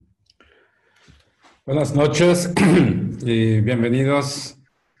Buenas noches y bienvenidos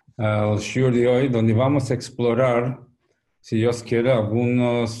al shiur de hoy, donde vamos a explorar, si Dios quiere,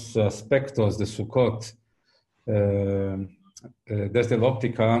 algunos aspectos de Sukkot desde la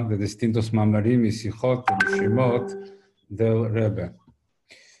óptica de distintos mamarim y sijot y shemot del Rebbe.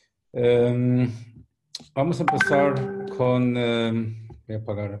 Vamos a empezar con... voy a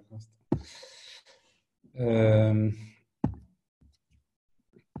apagar esto.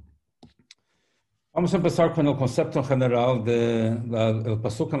 Vamos a empezar con el concepto general del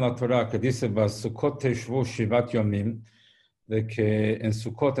pasuk en la Torah que dice Sukkot teshvu shivat yomim, de que en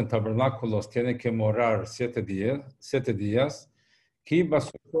Sukkot, en tabernáculos, tiene que morar 7 días. Ki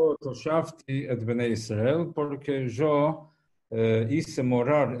basukot hoshafti et bnei Israel, porque yo hice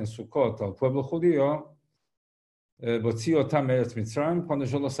morar en Sukkot al pueblo judío, botzi otam eretz Mitzrayim, cuando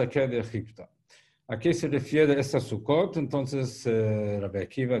yo lo saqué de Egipto. ¿A qué se refiere esta Sukkot? Entonces, Rabbi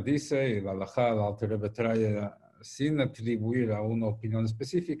Akiva dice, y la halajá, el Alter Rebbe trae sin atribuir a una opinión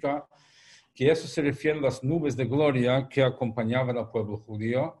específica, que eso se refiere a las nubes de gloria que acompañaban al pueblo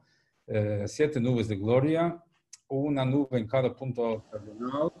judío. 7 nubes de gloria, una nube en cada punto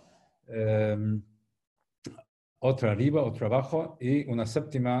cardinal, otra arriba, otra abajo, y una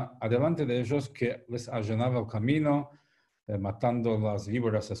séptima adelante de ellos que les allanaba el camino, matando las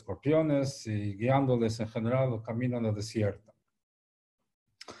víboras escorpiones y guiándoles en general el camino en el desierto.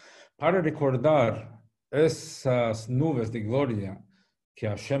 Para recordar esas nubes de gloria que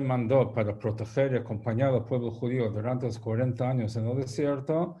Hashem mandó para proteger y acompañar al pueblo judío durante los 40 años en el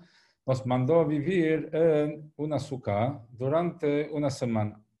desierto, nos mandó a vivir en una sukkah durante una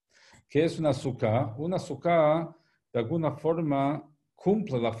semana. ¿Qué es una sukkah? Una sukkah, de alguna forma,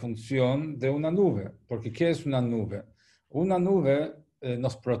 cumple la función de una nube. Porque ¿qué es una nube? Una nube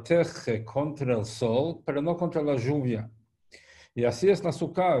nos protege contra el sol, pero no contra la lluvia. Y así es la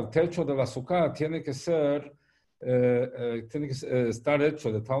sukkah. El techo de la sukkah tiene que estar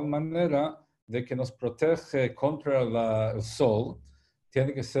hecho de tal manera de que nos protege contra el sol.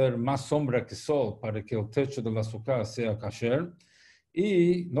 Tiene que ser más sombra que sol para que el techo de la sukkah sea kasher.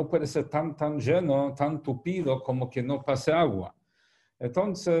 Y no puede ser tan lleno, tan tupido como que no pase agua.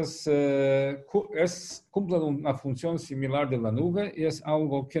 Entonces, cumple una función similar de la nube y es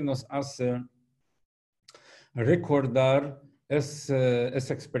algo que nos hace recordar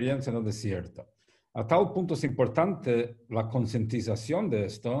esa experiencia en el desierto. A tal punto es importante la concientización de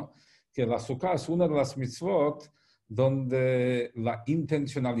esto, que la sukkah es una de las mitzvot donde la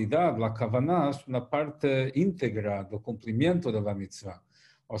intencionalidad, la kavanah, es una parte íntegra del cumplimiento de la mitzvah.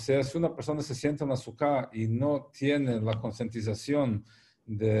 O sea, si una persona se sienta en la sukkah y no tiene la concientización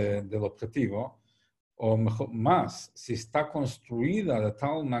del objetivo, o mejor, más, si está construida de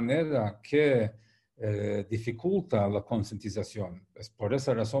tal manera que dificulta la concientización. Es por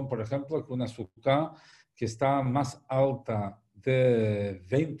esa razón, por ejemplo, que una sukkah que está más alta de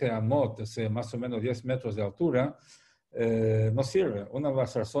 20 amot, o sea, más o menos 10 metros de altura, no sirve. Una de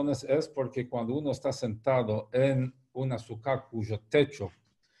las razones es porque cuando uno está sentado en una sukkah cuyo techo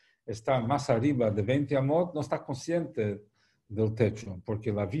está más arriba de 20 amot, no está consciente del techo,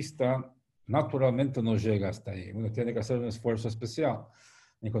 porque la vista naturalmente no llega hasta ahí. Uno tiene que hacer un esfuerzo especial.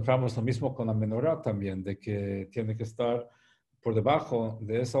 Encontramos lo mismo con la menorá también, de que tiene que estar por debajo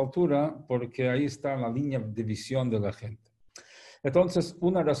de esa altura, porque ahí está la línea de visión de la gente. Entonces,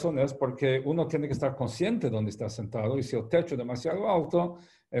 una razón es porque uno tiene que estar consciente de dónde está sentado, y si el techo es demasiado alto,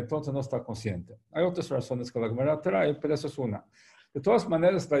 entonces no está consciente. Hay otras razones que la Gemara trae, pero esa es una. De todas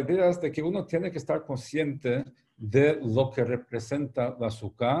maneras, la idea es de que uno tiene que estar consciente de lo que representa la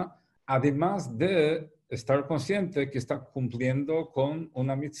sukkah, además de estar consciente que está cumpliendo con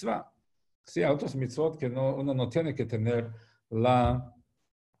una mitzvah. Sí, hay otros mitzvot que uno no tiene que tener la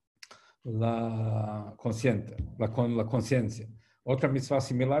conciencia. Otra mitzvah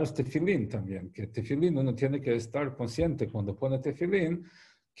similar es tefilín también, que tefilín uno tiene que estar consciente cuando pone tefilín,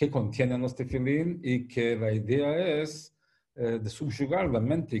 que contienen los tefilín y que la idea es de subyugar la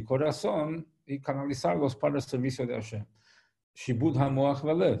mente y corazón y canalizarlos para el servicio de Hashem. Shibud hamoach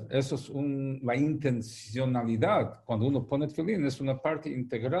valev, eso es la intencionalidad. Cuando uno pone tefilín es una parte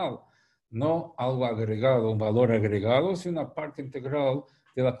integral, no algo agregado, un valor agregado, sino una parte integral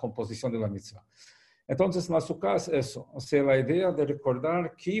de la composición de la mitzvah. Entonces, la sukkah es eso, o sea, la idea de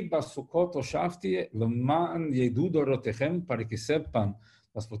recordar ki basukot oshafti leman yedu dorotechem, para que sepan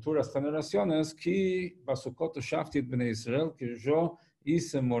las futuras generaciones, ki basukot oshafti et bnei Israel, que yo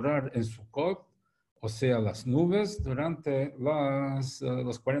hice morar en Sukkot, o sea, las nubes, durante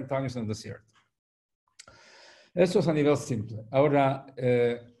los 40 años en el desierto. Eso es a nivel simple. Ahora,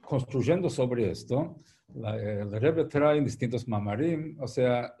 construyendo sobre esto, El Rebbe trae en distintos mamarim, o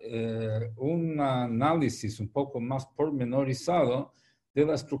sea, un análisis un poco más pormenorizado de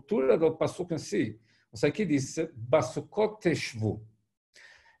la estructura del pasuk en sí. O sea, aquí dice, Basukot teshvu.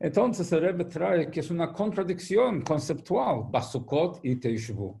 Entonces el Rebbe trae que es una contradicción conceptual, Basukot y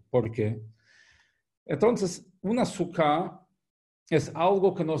teshvu. ¿Por qué? Entonces, una sukkah es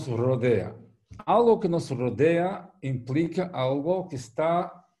algo que nos rodea. Algo que nos rodea implica algo que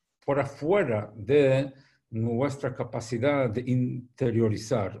está por afuera de nuestra capacidad de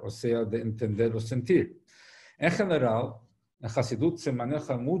interiorizar, o sea, de entender o sentir. En general, en Hasidut se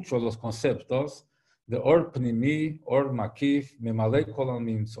manejan mucho los conceptos de Or Pnimi, Or Makif, Memalei Kol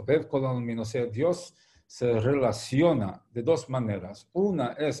Almin, Sobev Kol Almin, o sea, Dios se relaciona de dos maneras.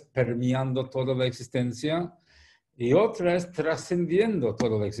 Una es permeando toda la existencia y otra es trascendiendo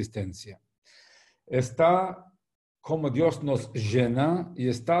toda la existencia. Está como Dios nos llena y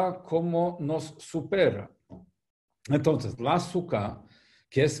está como nos supera. Entonces, la azúcar,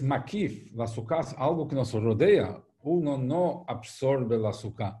 que es makif, la azúcar es algo que nos rodea. Uno no absorbe la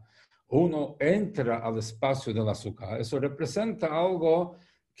azúcar, uno entra al espacio del azúcar. Eso representa algo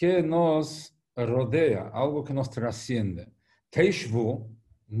que nos rodea, algo que nos trasciende. Teishvu,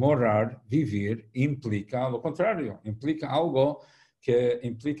 morar, vivir, implica lo contrario, implica algo que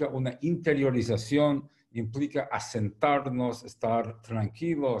implica una interiorización, implica asentarnos, estar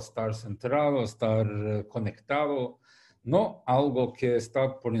tranquilo, estar centrado, estar conectado, no algo que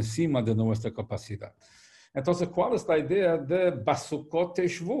está por encima de nuestra capacidad. Entonces, ¿cuál es la idea de Basukot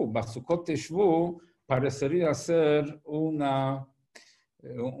Teshvu? Basukot Teshvu parecería ser una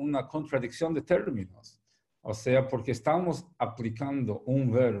contradicción de términos. O sea, porque estamos aplicando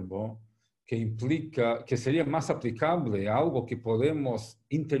un verbo que implica, que sería más aplicable a algo que podemos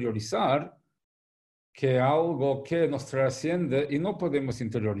interiorizar que algo que nos trasciende y no podemos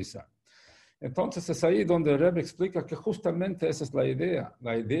interiorizar. Entonces es ahí donde Rebbe explica que justamente esa es la idea.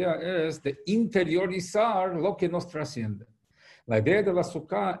 La idea es de interiorizar lo que nos trasciende. La idea de la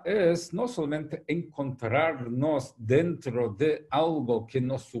sukkah es no solamente encontrarnos dentro de algo que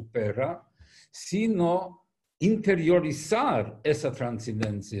nos supera, sino interiorizar esa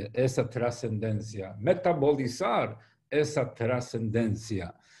trascendencia, metabolizar esa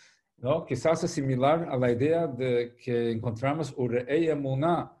trascendencia. ¿No? Quizás es similar a la idea de que encontramos Urei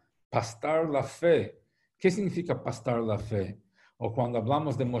Emuná, pastar la fe. ¿Qué significa pastar la fe? O cuando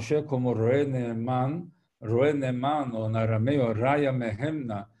hablamos de Moshe como Roe Neeman o en arameo Raya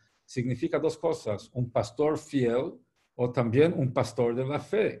Mehemna, significa dos cosas, un pastor fiel o también un pastor de la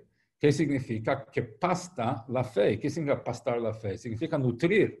fe. ¿Qué significa? Que pasta la fe. ¿Qué significa pastar la fe? Significa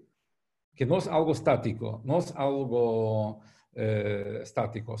nutrir, que no es algo estático, no es algo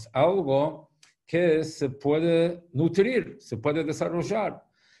estáticos, algo que se puede nutrir, se puede desarrollar.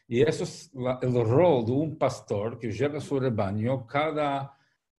 Y eso es el rol de un pastor que lleva su rebaño, cada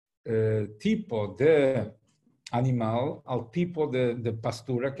tipo de animal al tipo de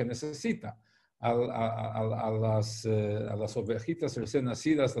pastura que necesita. A las ovejitas recién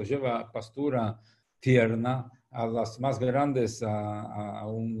nacidas las lleva a pastura tierna, a las más grandes a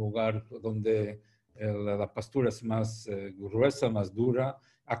un lugar donde la pastura es más gruesa, más dura.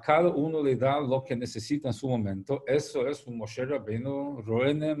 A cada uno le da lo que necesita en su momento. Eso es un Moshe Rabbeinu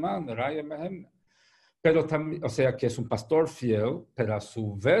Roe Neeman, Raya Mehemna. Pero también, o sea, que es un pastor fiel, pero a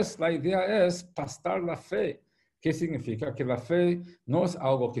su vez la idea es pastar la fe. ¿Qué significa? Que la fe no es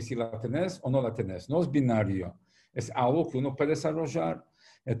algo que si la tenés o no la tenés, no es binario, es algo que uno puede desarrollar.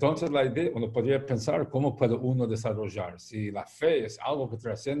 Entonces la idea, uno podría pensar cómo puede uno desarrollar. Si la fe es algo que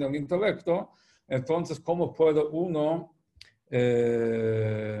trasciende el intelecto, entonces cómo puede uno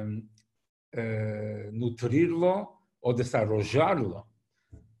nutrirlo o desarrollarlo.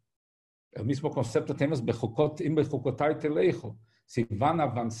 El mismo concepto tenemos Bechukotai Teleijo. Si van a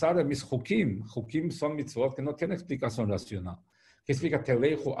avanzar en mis Jukim son mitzvot que no tienen explicación racional. ¿Qué significa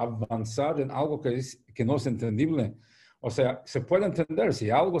Teleijo? Avanzar en algo que no es entendible. O sea, se puede entender. Si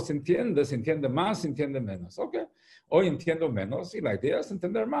algo se entiende más, se entiende menos. Ok, hoy entiendo menos y la idea es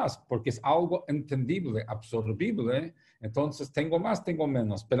entender más, porque es algo entendible, absorbible. Entonces, tengo más, tengo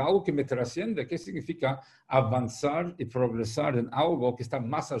menos. Pero algo que me trasciende, ¿qué significa avanzar y progresar en algo que está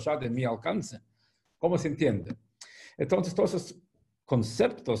más allá de mi alcance? ¿Cómo se entiende? Entonces, todos esos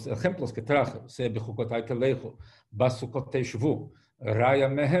conceptos, ejemplos que traje, Bechukotai Telejo, Basukotei Shvu, Raya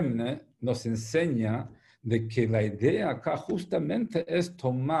Mehemne, nos enseña de que la idea acá justamente es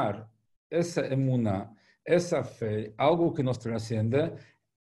tomar esa emuná, esa fe, algo que nos trasciende,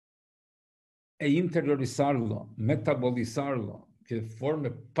 e interiorizarlo, metabolizarlo, que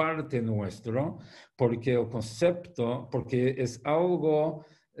forme parte nuestro, porque el concepto, porque es algo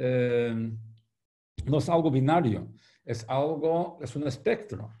no es algo binario, es un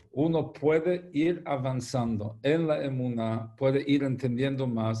espectro. Uno puede ir avanzando en la emuná, puede ir entendiendo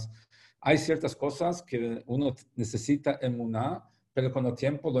más. Hay ciertas cosas que uno necesita emuná, pero con el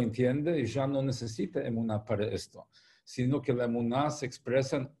tiempo lo entiende y ya no necesita emuná para esto, sino que la emuná se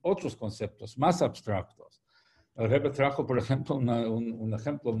expresa en otros conceptos más abstractos. El Rebbe trajo, por ejemplo, un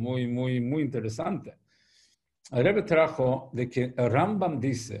ejemplo muy interesante. El Rebbe trajo de que el Rambam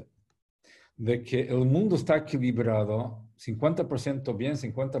dice de que el mundo está equilibrado, 50% bien,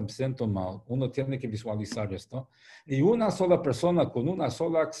 50% mal. Uno tiene que visualizar esto. Y una sola persona con una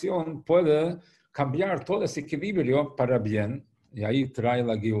sola acción puede cambiar todo ese equilibrio para bien, y ahí trae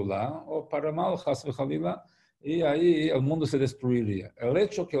la Geulá, o para mal, Has v'Chalila, y ahí el mundo se destruiría. El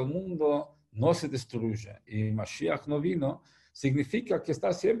hecho que el mundo no se destruye y Mashiach no vino, significa que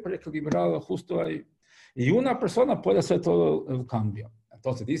está siempre equilibrado justo ahí. Y una persona puede hacer todo el cambio.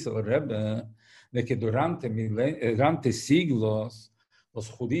 Entonces dice el Rebbe de que durante siglos los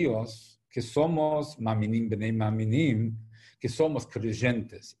judíos, que somos maminim bnei maminim, que somos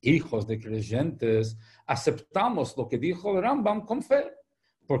creyentes, hijos de creyentes, aceptamos lo que dijo el Rambam con fe.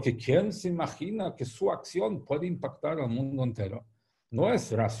 Porque ¿quién se imagina que su acción puede impactar al mundo entero? No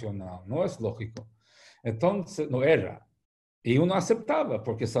es racional, no es lógico. Entonces, no era. Y uno aceptaba,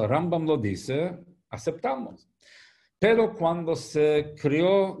 porque si el Rambam lo dice, aceptamos. Pero cuando se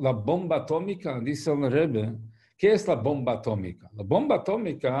creó la bomba atómica, dice el Rebbe, ¿qué es la bomba atómica? La bomba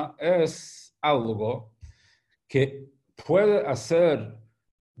atómica es algo que puede hacer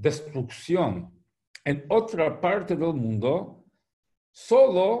destrucción en otra parte del mundo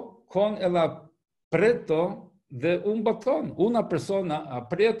solo con el aprieto de un botón. Una persona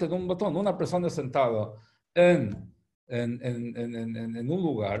aprieta de un botón, una persona sentada en un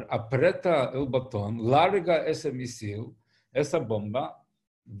lugar, aprieta el botón, larga ese misil, esa bomba,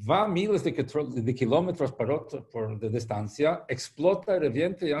 va a miles de kilómetros de distancia, explota,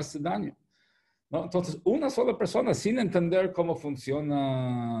 revienta y hace daño. ¿No? Entonces, una sola persona, sin entender cómo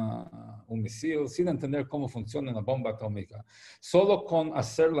funciona un misil, sin entender cómo funciona una bomba atómica, solo con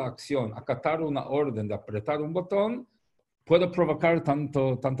hacer la acción, acatar una orden de apretar un botón, puede provocar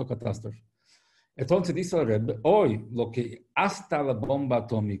tanto catástrofe. Entonces dice el Rebbe, hoy lo que hasta la bomba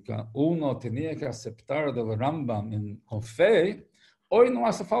atómica uno tenía que aceptar del Rambam con fe, hoy no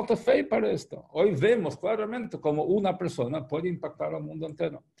hace falta fe para esto. Hoy vemos claramente cómo una persona puede impactar al mundo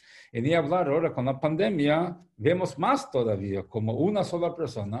entero. Y ni hablar ahora con la pandemia, vemos más todavía como una sola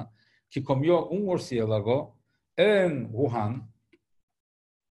persona que comió un murciélago en Wuhan,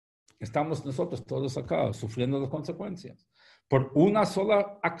 estamos nosotros todos acá sufriendo las consecuencias por una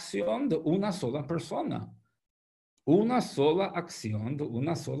sola acción de una sola persona. Una sola acción de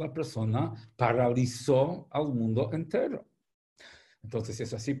una sola persona paralizó al mundo entero. Entonces, si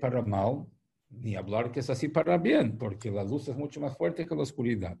es así para mal, ni hablar que es así para bien, porque la luz es mucho más fuerte que la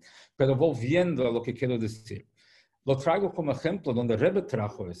oscuridad. Pero volviendo a lo que quiero decir, lo traigo como ejemplo donde Rebbe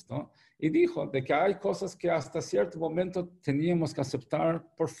trajo esto y dijo de que hay cosas que hasta cierto momento teníamos que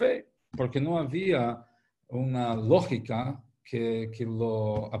aceptar por fe, porque no había una lógica que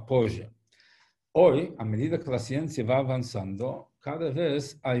lo apoye. Hoy, a medida que la ciencia va avanzando, cada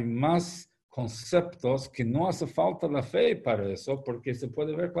vez hay más conceptos que no hace falta la fe para eso, porque se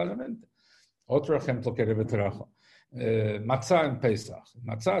puede ver claramente. Otro ejemplo que Rebbe trajo, matzah en Pesach.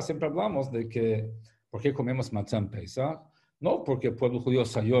 Matzah, siempre hablamos de que, ¿por qué comemos matzah en Pesach? No porque el pueblo judío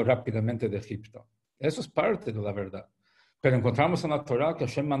salió rápidamente de Egipto. Eso es parte de la verdad. Pero encontramos en la Torah que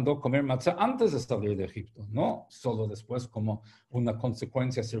Hashem mandó comer matzah antes de salir de Egipto, no solo después como una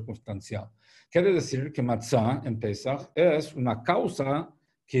consecuencia circunstancial. Quiere decir que matzah en Pesach es una causa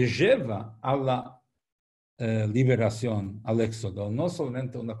que lleva a la liberación, al éxodo, no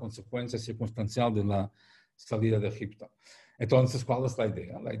solamente una consecuencia circunstancial de la salida de Egipto. Entonces, ¿cuál es la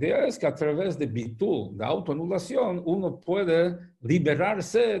idea? La idea es que a través de bitul, de autoanulación, uno puede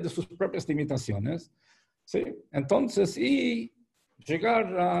liberarse de sus propias limitaciones, ¿sí? Entonces, y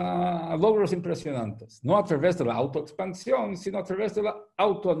llegar a logros impresionantes, no a través de la autoexpansión, sino a través de la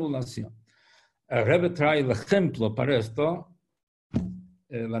autoanulación. El Rebbe trae el ejemplo para esto,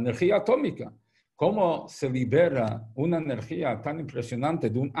 la energía atómica. ¿Cómo se libera una energía tan impresionante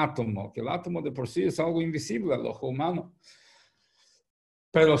de un átomo? Que el átomo de por sí es algo invisible al ojo humano.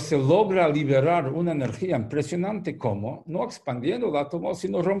 Pero se logra liberar una energía impresionante, ¿cómo? No expandiendo el átomo,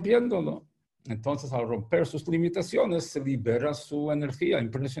 sino rompiéndolo. Entonces, al romper sus limitaciones, se libera su energía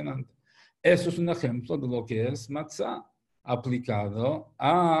impresionante. Eso es un ejemplo de lo que es matzah aplicado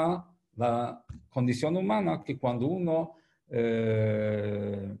a la condición humana, que cuando uno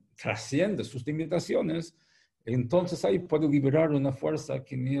trasciende sus limitaciones, Entonces ahí puede liberar una fuerza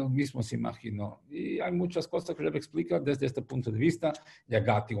que ni él mismo se imaginó. Y hay muchas cosas que Rebbe explica desde este punto de vista,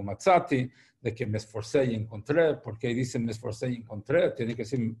 Yagati o Matzati, de que me esforcé y encontré. Porque dice me esforcé y encontré, tiene que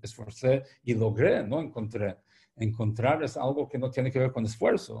decir me esforcé y logré, no encontré. Encontrar es algo que no tiene que ver con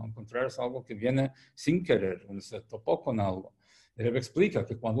esfuerzo, encontrar es algo que viene sin querer, uno se topó con algo. Rebbe explica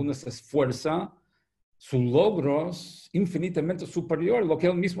que cuando uno se esfuerza, su logro es infinitamente superior a lo que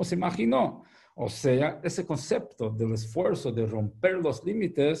él mismo se imaginó. O sea, ese concepto del esfuerzo, de romper los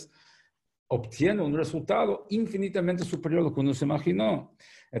límites, obtiene un resultado infinitamente superior a lo que uno se imaginó.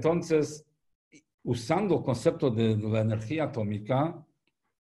 Entonces, usando el concepto de la energía atómica,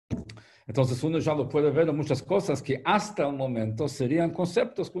 entonces uno ya lo puede ver en muchas cosas que hasta el momento serían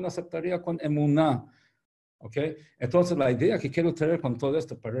conceptos que uno aceptaría con emuná. ¿Okay? Entonces, la idea que quiero traer con todo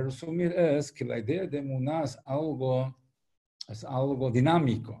esto, para resumir, es que la idea de emuná es algo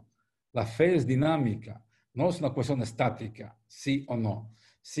dinámico. La fe es dinámica, no es una cuestión estática, sí o no,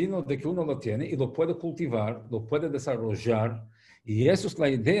 sino de que uno lo tiene y lo puede cultivar, lo puede desarrollar, y eso es la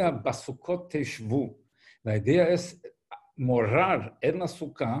idea Basukot Teshvu. La idea es morar en la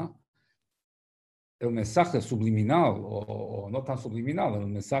sukkah el mensaje subliminal, o no tan subliminal, el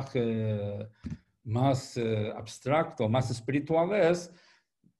mensaje más abstracto, más espiritual es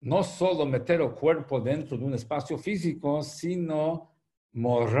no solo meter el cuerpo dentro de un espacio físico, sino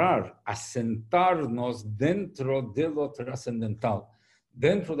morar, asentarnos dentro de lo trascendental,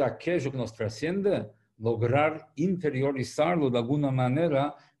 dentro de aquello que nos trasciende, lograr interiorizarlo de alguna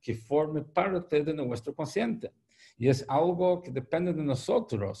manera que forme parte de nuestro consciente. Y es algo que depende de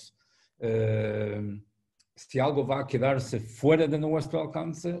nosotros. Si algo va a quedarse fuera de nuestro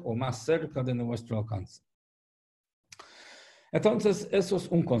alcance o más cerca de nuestro alcance. Entonces, eso es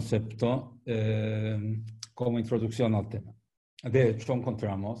un concepto como introducción al tema. De hecho,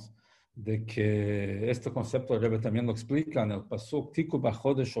 encontramos de que este concepto el Rebbe también lo explica en el pasuk Tiku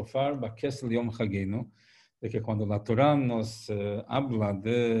b'chodesh shofar b'kesel yom chagenu, de que cuando la Torah nos habla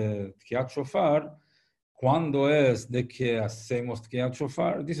de Tkiat Shofar, cuando es de que hacemos Tkiat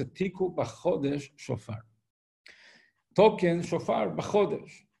Shofar, dice Tiku b'chodesh shofar. Toquen shofar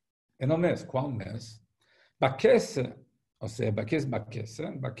b'chodesh. En el mes, ¿cuál mes? B'kesel. O sea,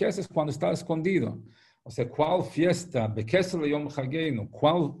 Baquesa es cuando está escondido. O sea, ¿cuál fiesta? Bekesel Yom Chagenu.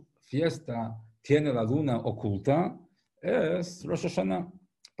 ¿Cuál fiesta tiene la luna oculta? Es Rosh Hashanah.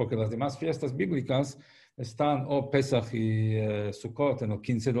 Porque las demás fiestas bíblicas están o Pesach y Sukkot en el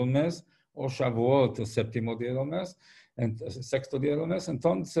 15 del mes, o Shavuot el séptimo día del mes, el sexto día del mes.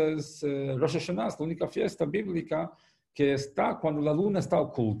 Entonces, Rosh Hashanah es la única fiesta bíblica que está cuando la luna está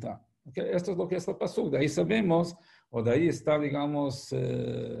oculta. ¿Okay? Esto es lo que es el pasuk. De ahí sabemos, o de ahí está, digamos,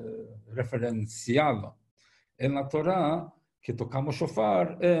 referenciado en la Torah que tocamos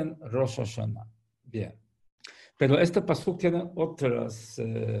shofar en Rosh Hashanah. Bien. Pero este pasuk tiene otros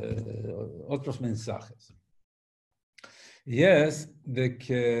mensajes. Y es de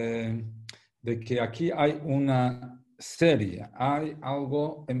que aquí hay una serie, hay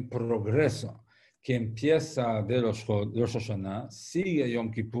algo en progreso que empieza de Rosh Hashanah, sigue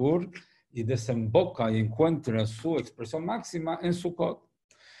Yom Kippur y desemboca y encuentra su expresión máxima en Sukkot.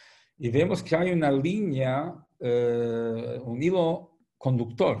 Y vemos que hay una línea, un hilo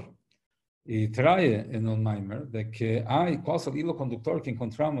conductor. Y trae en el Maimer de que ¿cuál es el hilo conductor que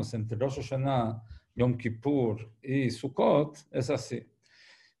encontramos entre Rosh Hashanah, Yom Kippur y Sukkot? Es así.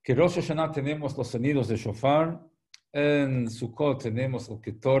 Que Rosh Hashanah tenemos los sonidos de shofar, en Sukkot tenemos el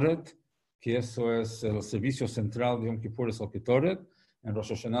Ketoret, que eso es el servicio central de Yom Kippur, es el Ketoret, en Rosh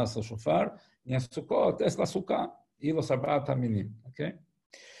Hashanah es el shofar, y en Sukkot es la Sukkah y los Arbaat Aminim. ¿Okay?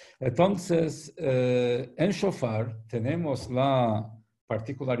 Entonces, en shofar tenemos la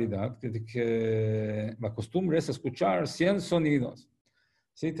particularidad de que la costumbre es escuchar 100 sonidos.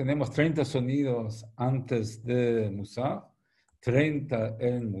 ¿Sí? Tenemos 30 sonidos antes de Musaf, 30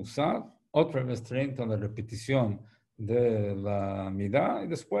 en Musaf, otra vez 30 en la repetición de la Midá y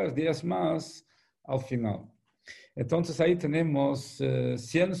después 10 más al final. Entonces ahí tenemos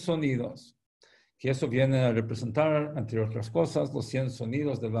 100 sonidos, que eso viene a representar, entre otras cosas, los 100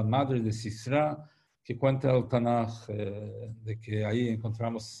 sonidos de la madre de Sisra, que cuenta el Tanaj, de que ahí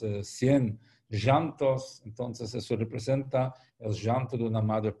encontramos 100 llantos, entonces eso representa el llanto de una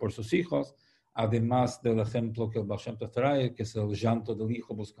madre por sus hijos, además del ejemplo que el Baal Shem Tov trae, que es el llanto del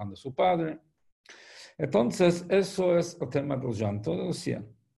hijo buscando a su padre. Entonces, eso es el tema del llanto de los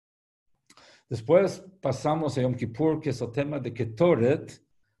 100. Después pasamos a Yom Kippur, que es el tema de Ketoret,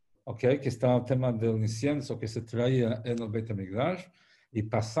 okay, que está el tema del incienso que se traía en el Beit HaMikdash, y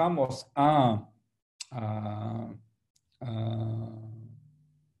pasamos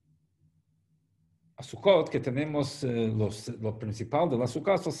Sukkot, que tenemos lo principal de la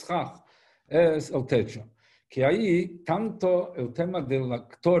Sukkot, es el techo. Que ahí, tanto el tema del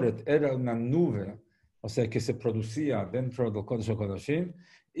Aktoret era una nube, o sea, que se producía dentro del Kodesh HaKodashim,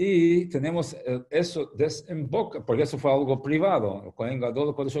 y tenemos eso desemboca, porque eso fue algo privado, el Kohen Gadol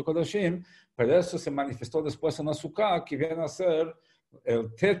del Kodesh HaKodashim, pero eso se manifestó después en la Sukkah, que viene a ser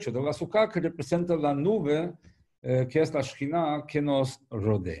el techo de la Sukkah, que representa la nube, que es la Shekhinah que nos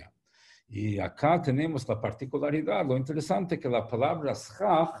rodea. Y acá tenemos la particularidad, lo interesante, que la palabra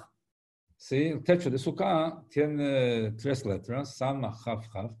Shach, ¿sí? El techo de Sukkah tiene 3 letras, Sama, Chaf,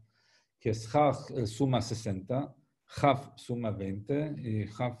 Chaf, que Shach suma 60, Chaf suma 20 y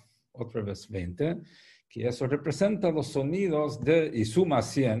Chaf otra vez 20, que eso representa los sonidos y suma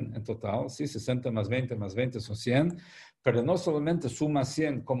 100 en total, ¿sí? 60 más 20 son 100, pero no solamente suma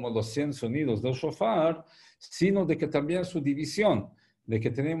 100 como los 100 sonidos del shofar, sino de que también su división, de que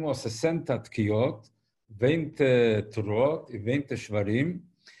tenemos 60 tkiyot, 20 turot y 20 shvarim,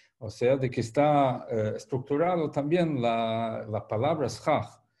 o sea, de que está estructurado también la palabra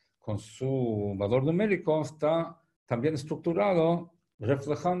shach, con su valor numérico, está también estructurado,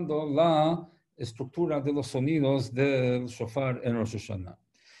 reflejando la estructura de los sonidos del shofar en Rosh Hashanah.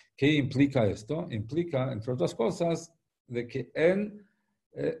 ¿Qué implica esto? Implica, entre otras cosas, de que en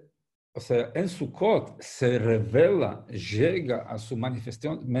Sukkot se revela, llega a su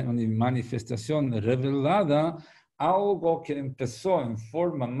manifestación revelada algo que empezó en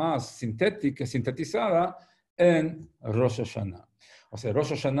forma más sintetizada en Rosh Hashanah. O sea, Rosh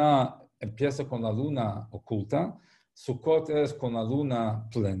Hashanah empieza con la luna oculta, Sukkot es con la luna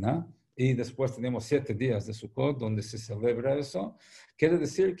plena, y después tenemos 7 días de Sukkot donde se celebra eso. Quiere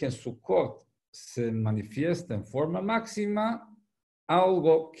decir que en Sukkot se manifiesta en forma máxima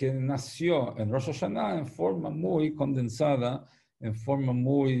algo que nació en Rosh Hashanah en forma muy condensada, en forma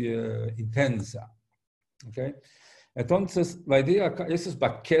muy intensa. ¿Okay? Entonces, la idea acá, eso es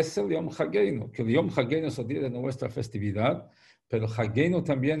Bakesel Yom Hageinu, que el Yom Hageinu es el día de nuestra festividad, pero Hageinu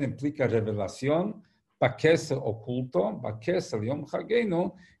también implica revelación, Bakesel oculto, Bakesel Yom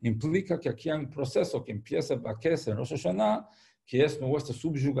Hageinu implica que aquí hay un proceso que empieza Bakesel en Rosh Hashanah, que es nuestra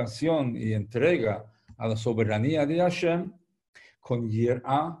subyugación y entrega a la soberanía de Hashem, con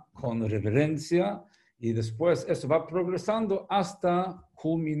yirá, con reverencia, y después eso va progresando hasta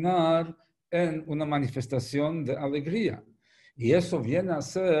culminar en una manifestación de alegría. Y eso viene a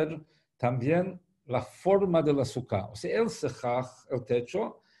ser también la forma de la sukkah. O sea, el sejaj, el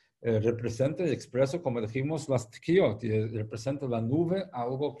techo, representa y expresa, como dijimos, las tkiyot, y representa la nube,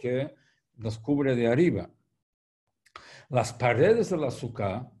 algo que nos cubre de arriba. Las paredes de la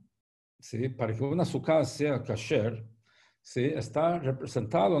sukkah, ¿sí? Para que una sukkah sea kasher, ¿sí? Está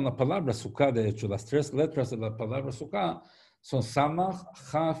representado en la palabra sukkah, de hecho, las 3 letras de la palabra sukkah son samach,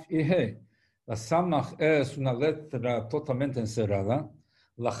 chaf y he. La samach es una letra totalmente encerrada,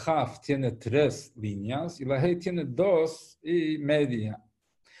 la chaf tiene 3 líneas y la he tiene 2 y media.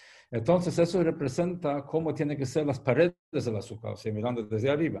 Entonces eso representa cómo tienen que ser las paredes de la sukkah, o sea, mirando desde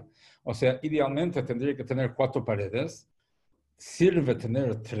arriba. O sea, idealmente tendría que tener 4 paredes, sirve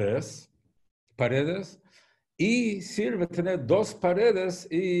tener 3 paredes, y sirve tener 2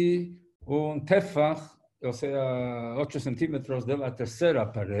 paredes y un tefaj, o sea, 8 centímetros de la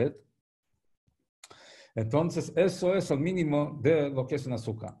tercera pared. Entonces, eso es el mínimo de lo que es una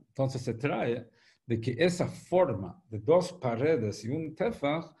sukkah. Entonces, se trae de que esa forma de 2 paredes y un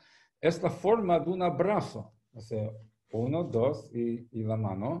tefaj es la forma de un abrazo. O sea, 1, 2 y la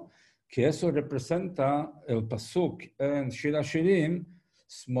mano, que eso representa el pasuk en Shir HaShirim,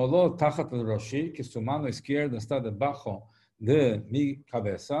 Smolo Tachat el-Roshi, que su mano izquierda está debajo de mi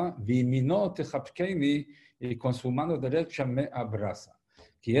cabeza, Vimino Techapkeni, y con su mano derecha me abraza.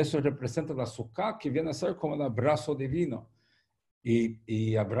 Que eso representa la sukkah, que viene a ser como el abrazo divino.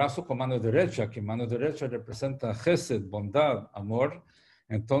 Y abrazo con mano derecha, que mano derecha representa Chesed, bondad, amor.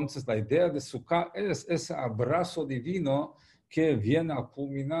 Entonces, la idea de sukkah es ese abrazo divino que viene a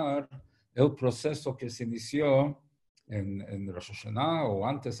culminar el proceso que se inició en Rosh Hashanah o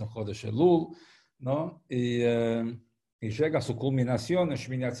antes en Chodesh Elul, ¿no? Y llega a su culminación en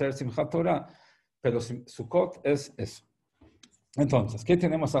Shmini Atzeres Simchat Torah. Pero Sukkot es eso. Entonces, ¿qué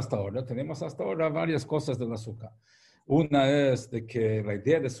tenemos hasta ahora? Tenemos hasta ahora varias cosas de la Sukkah. Una es de que la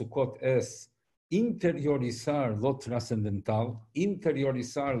idea de Sukkot es interiorizar lo trascendental,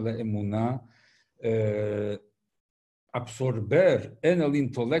 interiorizar la emuná, absorber en el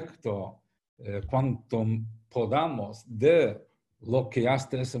intelecto cuanto podamos de lo que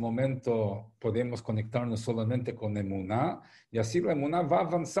hasta ese momento podemos conectarnos solamente con emuná, y así la emuná va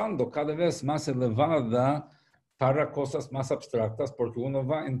avanzando cada vez más elevada para cosas más abstractas, porque uno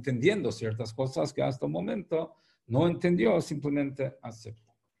va entendiendo ciertas cosas que hasta el momento no entendió, simplemente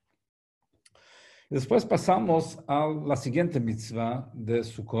aceptó. Después pasamos a la siguiente mitzvah de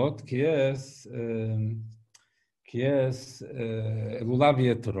Sukkot, que es el Lulav y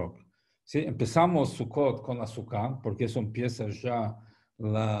Etrog. ¿Sí? Empezamos Sukkot con la Sukkah, porque eso empieza ya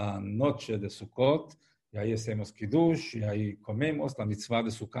la noche de Sukkot, y ahí hacemos Kiddush, y ahí comemos. La mitzvah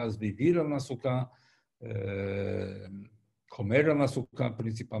de Sukkah es vivir en la Sukkah, comer en la Sukkah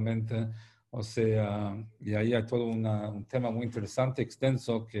principalmente. O sea, y ahí hay todo un tema muy interesante,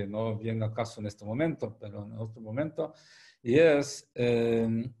 extenso, que no viene al caso en este momento, pero en otro momento, y es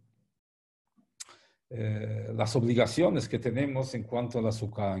las obligaciones que tenemos en cuanto a la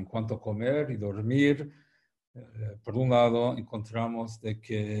Sukkah, en cuanto a comer y dormir. Por un lado, encontramos de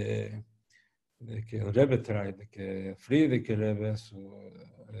que el Rebbe trae, de que Friedrich Rebbe,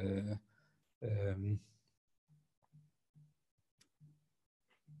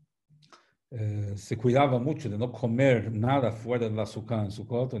 se cuidaba mucho de no comer nada fuera de la Sukkah en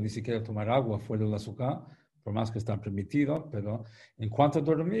Sukkot, ni siquiera tomar agua fuera de la Sukkah, por más que está permitido, pero en cuanto a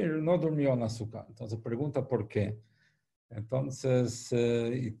dormir, no durmió en la Sukkah. Entonces pregunta por qué. Entonces,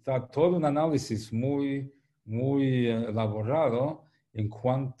 está todo un análisis muy elaborado en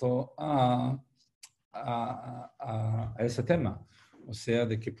cuanto a ese tema. O sea,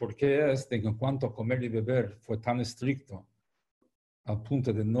 de que por qué es de que en cuanto a comer y beber fue tan estricto al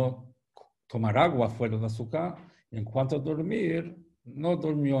punto de no tomar agua fuera del azúcar, y en cuanto a dormir, no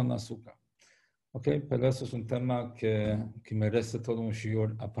durmió en azúcar. ¿Ok? Pero eso es un tema que merece todo un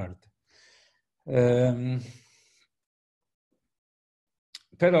shiur aparte.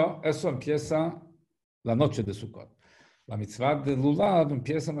 Pero eso empieza la noche de Sukkot. La mitzvah de Lulav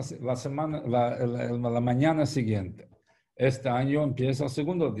empieza la mañana siguiente. Este año empieza el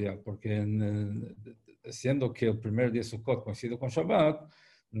segundo día, porque siendo que el primer día de Sukkot coincide con Shabbat,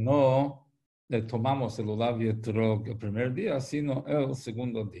 no tomamos el Lulav y Etrog el primer día, sino el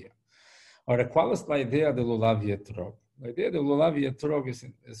segundo día. Ahora, ¿cuál es la idea de Lulav y Etrog? La idea de Lulav y Etrog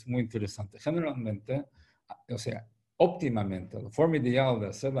es muy interesante. Generalmente, o sea, óptimamente, la forma ideal de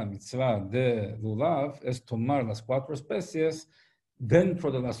hacer la mitzvah de Lulav es tomar las 4 especies dentro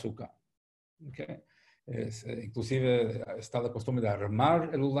del azúcar. ¿Okay? Inclusive está la costumbre de armar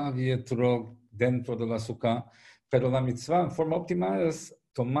el Lulav y Etrog dentro del azúcar, pero la mitzvah en forma óptima es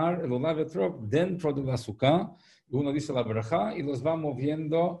tomar el Lulav y Etrog dentro del azúcar. Uno dice la braja y los va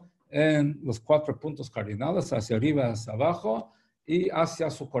moviendo en los 4 puntos cardinales, hacia arriba, hacia abajo y hacia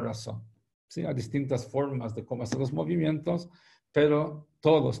su corazón. ¿Sí? Hay distintas formas de cómo hacer los movimientos, pero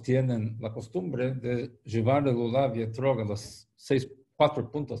todos tienen la costumbre de llevar el Lulav y Etrog a los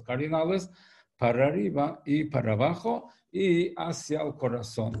 4 puntos cardinales, para arriba y para abajo y hacia el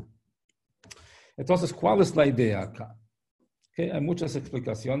corazón. Entonces, ¿cuál es la idea acá? Okay, hay muchas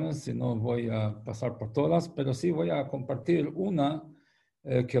explicaciones y no voy a pasar por todas, pero sí voy a compartir una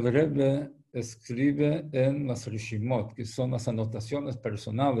que el Rebbe escribe en las Rishimot, que son las anotaciones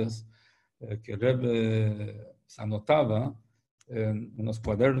personales que el Rebbe anotaba en unos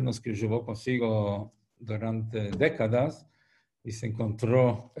cuadernos que llevó consigo durante décadas y se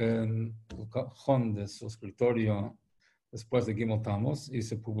encontró en el cajón de su escritorio después de Gimel Tammuz y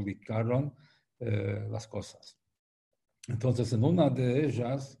se publicaron las cosas. Entonces, en una de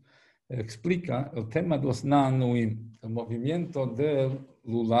ellas explica el tema de los Nanuim, el movimiento del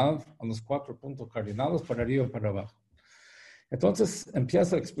Lulav a los 4 puntos cardinales para arriba y para abajo. Entonces,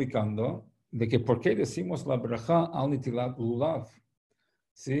 empieza explicando de que por qué decimos la braja al nitilat Lulav.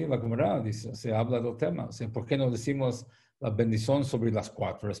 Sí, la Gemara dice, se habla del tema. O sea, ¿por qué no decimos la bendición sobre las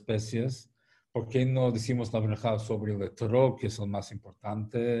 4 especies? ¿Por qué no decimos la braja sobre el etrog, que es el más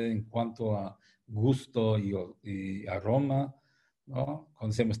importante en cuanto a gusto y aroma? ¿No?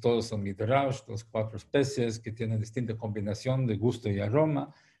 Conocemos todos el midrash, las 4 especies que tienen distinta combinación de gusto y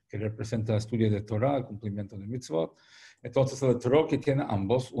aroma, que representa el estudio de Torah, el cumplimiento de mitzvot. Entonces, el etrog que tiene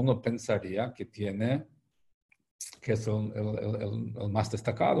ambos, uno pensaría que es el más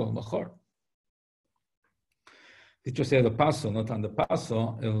destacado, el mejor. Dicho sea de paso, no tan de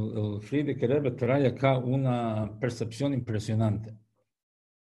paso, el Friedrich Rebbe trae acá una percepción impresionante.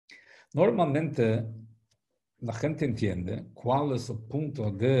 Normalmente, la gente entiende cuál es el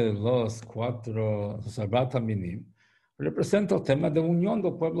punto de los 4 Sarbat Aminim. Representa el tema de unión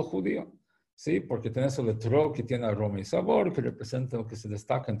del pueblo judío. ¿Sí? Porque tenés el etrog que tiene aroma y sabor, que representa lo que se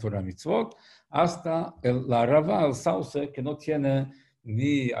destaca en Torah Mitzvot, hasta la arava, el sauce, que no tiene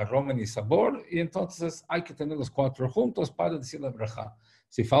ni aroma ni sabor, y entonces hay que tener los 4 juntos para decir la braja.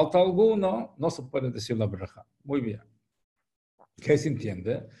 Si falta alguno, no se puede decir la braja. Muy bien. ¿Qué se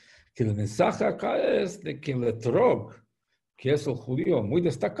entiende? Que el mensaje acá es de que el etrog, que es el judío muy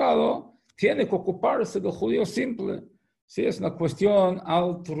destacado, tiene que ocuparse del judío simple. Sí, es una cuestión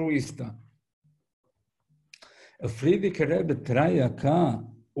altruista. El Friedrich Rebbe trae acá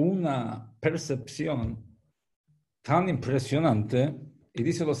una percepción tan impresionante y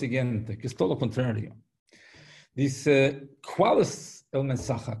dice lo siguiente, que es todo lo contrario. Dice, ¿cuál es el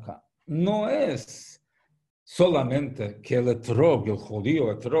mensaje acá? No es solamente que el etrog, el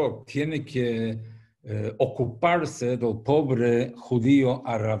judío etrog, tiene que ocuparse del pobre judío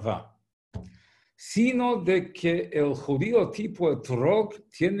Aravá, sino de que el judío tipo etrog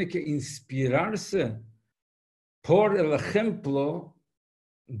tiene que inspirarse por el ejemplo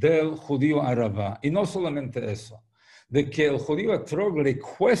del judío Aravá. Y no solamente eso, de que el judío etrog le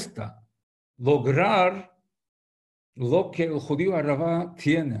cuesta lograr lo que el judío Aravá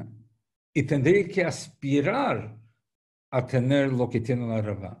tiene y tendría que aspirar a tener lo que tiene el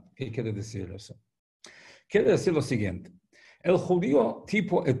Aravá. ¿Qué quiere decir eso? Quiere decir lo siguiente. El judío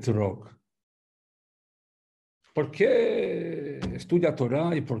tipo etrog, ¿por qué estudia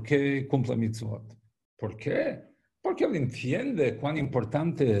Torah y por qué cumple mitzvot? ¿Por qué? Porque él entiende cuán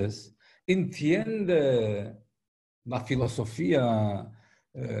importante es, entiende la filosofía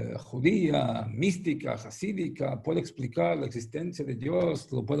judía, mística, hasídica, puede explicar la existencia de Dios,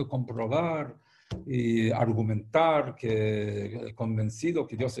 lo puede comprobar y argumentar que convencido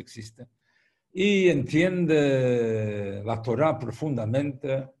que Dios existe. Y entiende la Torah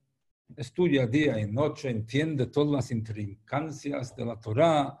profundamente, estudia día y noche, entiende todas las intrincancias de la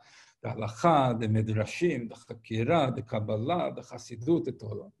Torah, de Halajá, de Medrashim, de Hakirá, de Kabbalah, de Hasidut, de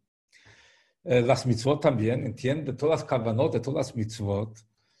todo. Las mitzvot también, entiende todas las kavanot de todas las mitzvot,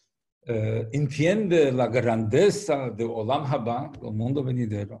 entiende la grandeza de Olam Haba, el mundo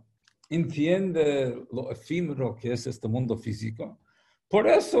venidero, entiende lo efímero que es este mundo físico. Por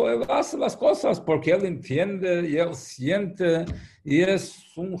eso él hace las cosas, porque él entiende y él siente y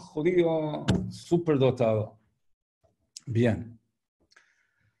es un judío superdotado. Bien.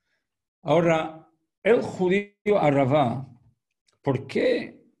 Ahora, el judío Aravá, ¿por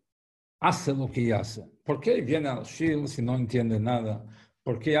qué hace lo que hace? ¿Por qué viene al Shil si no entiende nada?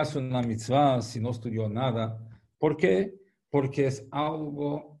 ¿Por qué hace una mitzvah si no estudió nada? ¿Por qué? Porque es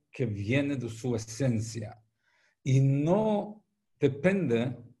algo que viene de su esencia y no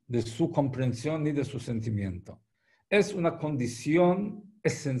depende de su comprensión ni de su sentimiento. Es una condición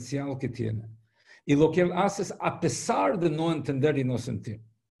esencial que tiene. Y lo que él hace es a pesar de no entender y no sentir.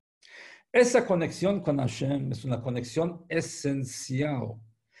 Esa conexión con Hashem es una conexión esencial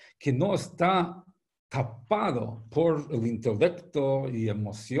que no está tapado por el intelecto y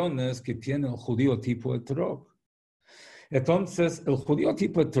emociones que tiene el judío tipo etrog. Entonces, el judío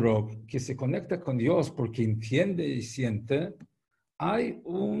tipo etrog, que se conecta con Dios porque entiende y siente, hay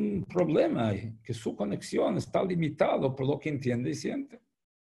un problema ahí, que su conexión está limitada por lo que entiende y siente.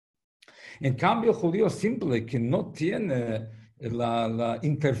 En cambio, el judío simple, que no tiene la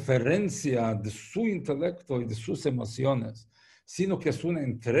interferencia de su intelecto y de sus emociones, sino que es una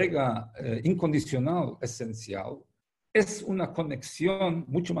entrega incondicional, esencial, es una conexión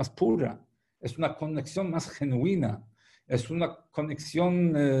mucho más pura, es una conexión más genuina, es una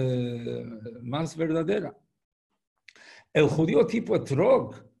conexión más verdadera. El judío tipo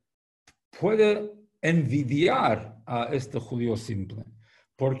etrog puede envidiar a este judío simple,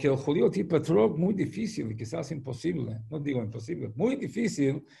 porque el judío tipo etrog muy difícil, quizás imposible, no digo imposible, muy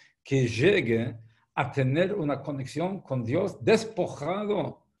difícil que llegue a tener una conexión con Dios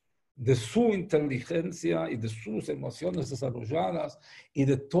despojado de su inteligencia y de sus emociones desarrolladas y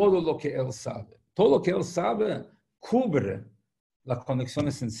de todo lo que él sabe. Todo lo que él sabe cubre la conexión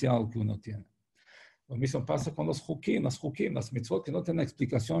esencial que uno tiene. Lo mismo pasa con los hukim, las mitzvot que no tienen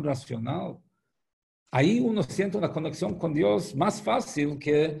explicación racional. Ahí uno siente una conexión con Dios más fácil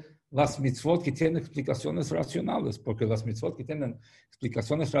que las mitzvot que tienen explicaciones racionales, porque las mitzvot que tienen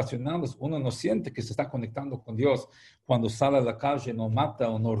explicaciones racionales, uno no siente que se está conectando con Dios cuando sale a la calle, no mata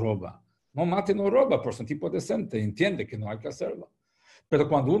o no roba. No mata y no roba por ser un tipo decente, entiende que no hay que hacerlo. Pero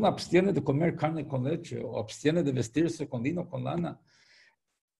cuando uno abstiene de comer carne con leche o abstiene de vestirse con lino con lana,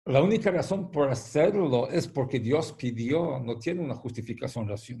 la única razón por hacerlo es porque Dios pidió, no tiene una justificación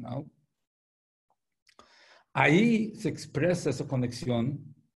racional. Ahí se expresa esa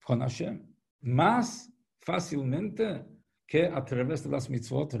conexión con Hashem más fácilmente que a través de las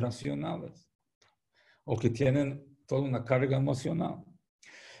mitzvot racionales o que tienen toda una carga emocional.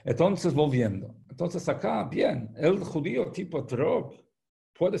 Entonces, volviendo. Entonces, acá, bien, el judío tipo etrog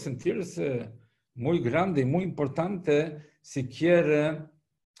puede sentirse muy grande y muy importante si quiere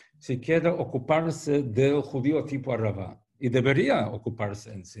ocuparse del judío tipo Aravá. y debería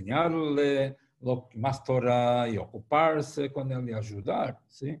ocuparse, enseñarle lo más Torah y ocuparse con él y ayudar,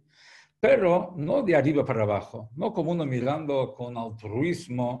 ¿sí? Pero no de arriba para abajo, no como uno mirando con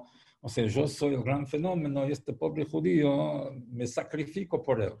altruismo, o sea, yo soy el gran fenómeno y este pobre judío me sacrifico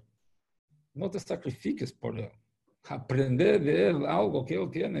por él. No te sacrifiques por él. Aprende de él algo que él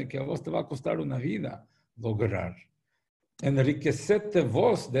tiene, que a vos te va a costar una vida lograr. Enriquecete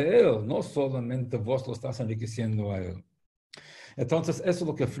vos de él, no solamente vos lo estás enriqueciendo a él. Entonces, eso es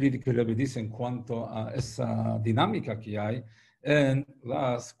lo que Friedrich Rebbe dice en cuanto a esa dinámica que hay en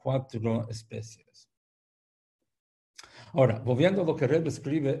las 4 especies. Ahora, volviendo a lo que Rebbe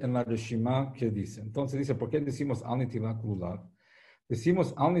escribe en la Reshimá que dice. Entonces dice, ¿por qué decimos Al Nitilak Lulav?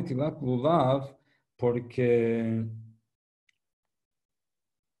 Decimos Al Nitilak Lulav porque...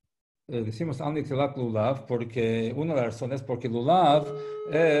 decimos Al Nitilak Lulav porque una de las razones es porque Lulav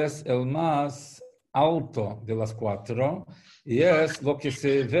es el más alto de las 4 y es lo que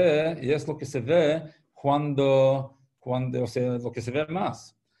se ve o sea, lo que se ve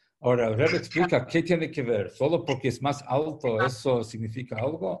más. Ahora, el Rebbe explica qué tiene que ver. Solo porque es más alto, eso significa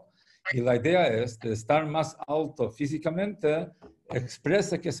algo. Y la idea es de estar más alto físicamente,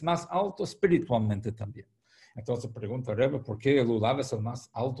 expresa que es más alto espiritualmente también. Entonces pregunta Rebbe, ¿por qué el Lulav es el más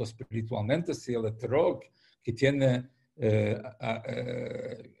alto espiritualmente si el etrog, que tiene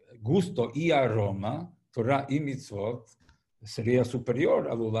gusto y aroma, Torah y mitzvot, sería superior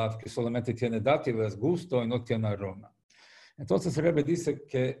al Lulav, que solamente tiene dátiles, gusto y no tiene aroma? Entonces Rebbe dice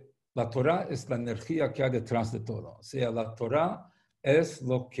que la Torah es la energía que hay detrás de todo. O sea, la Torah es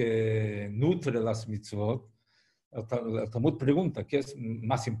lo que nutre las mitzvot. El Talmud pregunta, ¿qué es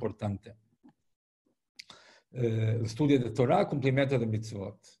más importante? El estudio de Torah, cumplimiento de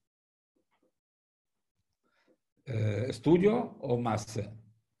mitzvot. Estudio o mase.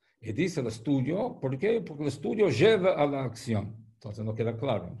 Y dice el estudio, ¿por qué? Porque el estudio lleva a la acción. Entonces no queda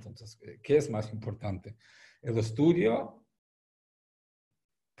claro. Entonces, ¿qué es más importante? ¿El estudio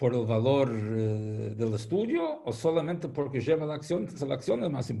por el valor del estudio o solamente porque lleva a la acción? Entonces la acción es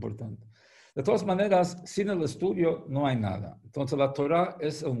más importante. De todas maneras, sin el estudio no hay nada. Entonces la Torah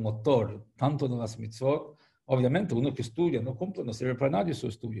es el motor, tanto de las mitzvot. Obviamente, uno que estudia, no cumple, no sirve para nadie su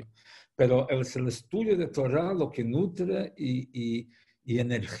estudio. Pero es el estudio de Torah lo que nutre y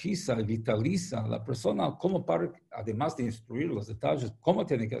energiza, y vitaliza a la persona, como para, además de instruir los detalles, cómo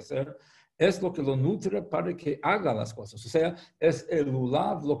tiene que hacer, es lo que lo nutre para que haga las cosas. O sea, es el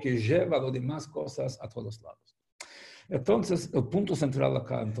Lulav lo que lleva las demás cosas a todos lados. Entonces, el punto central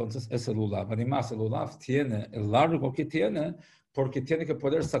acá, entonces, es el Lulav. Además, el Lulav tiene el largo que tiene porque tiene que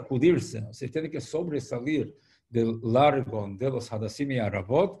poder sacudirse, o sea, tiene que sobresalir del largo de los Hadasim y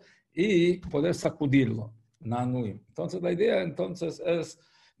Arabot y poder sacudirlo, Nanuim. Entonces, la idea, entonces, es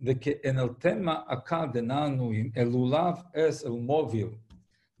de que en el tema acá de Nanuim, el Lulav es el móvil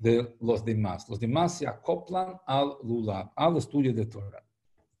de los demás. Los demás se acoplan al Lulav, al estudio de Torah.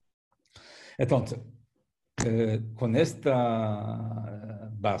 Entonces, con esta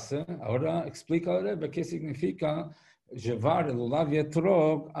base, ahora explica a Rebbe qué significa llevar el Lulav y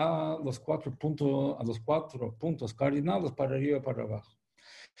Etrog a los 4 puntos cardinales para arriba y para abajo.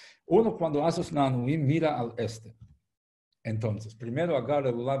 Uno, cuando hace Nanuim, mira al este. Entonces, primero agarra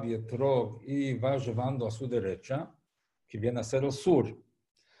el Lulav y Etrog y va llevando a su derecha, que viene a ser el sur.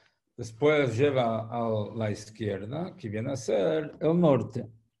 Después lleva a la izquierda, que viene a ser el norte.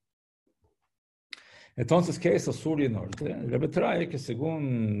 Entonces, ¿qué es el sur y el norte? El Rebbe trae que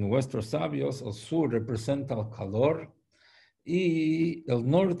según nuestros sabios, el sur representa el calor y el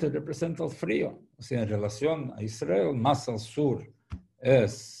norte representa el frío. O sea, en relación a Israel, más al sur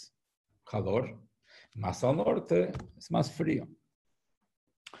es calor, más al norte es más frío.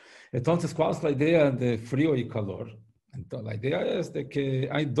 Entonces, ¿cuál es la idea de frío y calor? Entonces, la idea es de que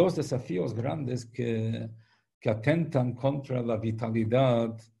hay 2 desafíos grandes que atentan contra la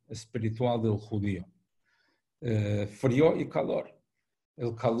vitalidad espiritual del judío. Frío y calor.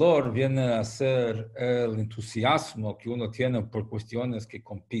 El calor viene a ser el entusiasmo que uno tiene por cuestiones que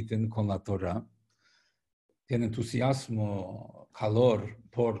compiten con la Torah. Tiene entusiasmo, calor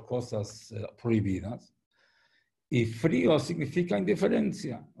por cosas prohibidas. Y frío significa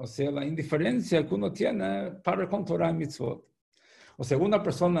indiferencia, o sea, la indiferencia que uno tiene para con Torah y mitzvot. O sea, una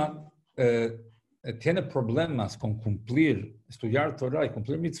persona tiene problemas con estudiar Torah y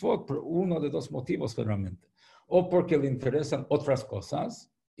cumplir mitzvot por uno de 2 motivos realmente. O porque le interesan otras cosas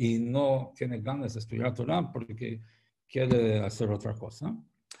y no tiene ganas de estudiar Torah porque quiere hacer otra cosa.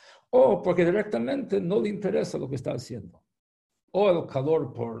 O porque directamente no le interesa lo que está haciendo. O el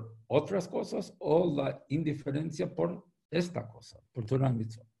calor por otras cosas o la indiferencia por esta cosa, por Torah y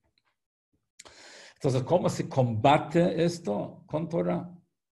mitzvot. Entonces, ¿cómo se combate esto con Torah?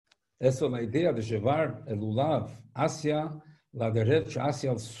 Eso es la idea de llevar el lulav hacia la derecha,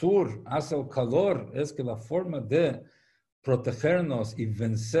 hacia el sur, hacia el calor. Es que la forma de protegernos y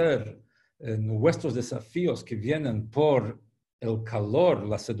vencer nuestros desafíos que vienen por el calor,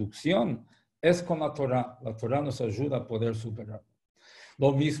 la seducción, es con la Torah. La Torah nos ayuda a poder superar.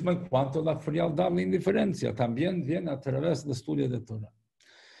 Lo mismo en cuanto a la frialdad, la indiferencia, también viene a través del estudio de Torah.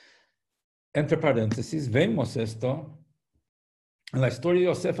 Entre paréntesis, vemos esto en la historia de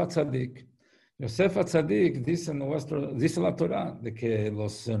Yosef Atzadik. Yosef Atzadik dice la Torah de que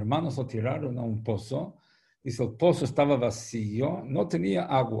los hermanos lo tiraron a un pozo. Dice, el pozo estaba vacío, no tenía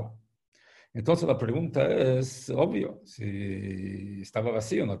agua. Entonces la pregunta es, obvio, si estaba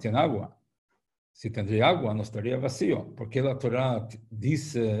vacío, no tiene agua. Si tendría agua, no estaría vacío. ¿Por qué la Torah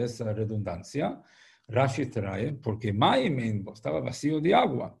dice esa redundancia? Rashi trae, porque Maim estaba vacío de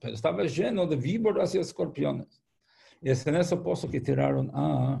agua, pero estaba lleno de víboras y escorpiones. Y es en ese pozo que tiraron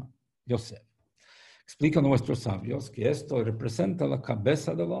a Yosef. Explican nuestros sabios que esto representa la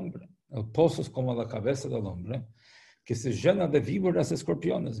cabeza del hombre. El pozo es como la cabeza del hombre, que se llena de víboras y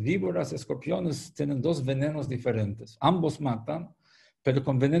escorpiones. Víboras y escorpiones tienen dos venenos diferentes. Ambos matan, pero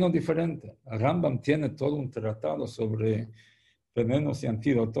con veneno diferente. El Rambam tiene todo un tratado sobre venenos y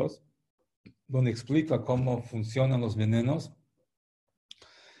antídotos, donde explica cómo funcionan los venenos.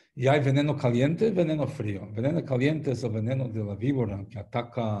 Y hay veneno caliente y veneno frío. Veneno caliente es el veneno de la víbora que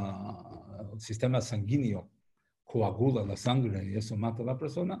ataca el sistema sanguíneo, coagula la sangre y eso mata a la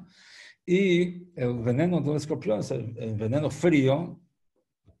persona. Y el veneno del escorpión es el veneno frío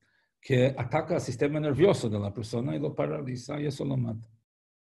que ataca el sistema nervioso de la persona y lo paraliza y eso lo mata.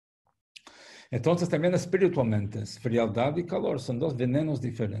 Entonces también espiritualmente, frialdad y calor son dos venenos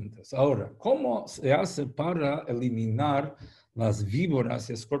diferentes. Ahora, ¿cómo se hace para eliminar las víboras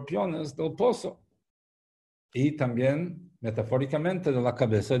y escorpiones del pozo? Y también, metafóricamente, de la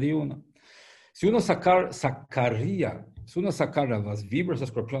cabeza de uno. Si uno sacara las víboras y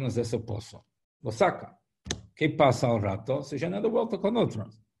escorpiones de ese pozo, lo saca. ¿Qué pasa al rato? Se llena de vuelta con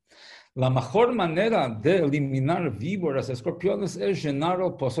otros. La mejor manera de eliminar víboras y escorpiones es llenar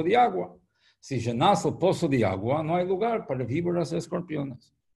el pozo de agua. Si llenas el pozo de agua, no hay lugar para víboras y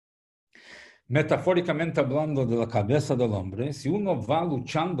escorpiones. Metafóricamente hablando de la cabeza del hombre, si uno va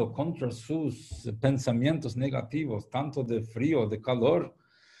luchando contra sus pensamientos negativos, tanto de frío, de calor,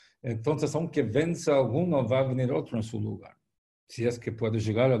 entonces aunque venza alguno, va a venir otro en su lugar, si es que puede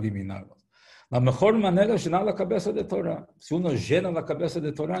llegar a eliminarlos. La mejor manera es llenar la cabeza de Torah. Si uno llena la cabeza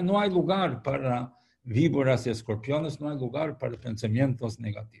de Torah, no hay lugar para víboras y escorpiones, no hay lugar para pensamientos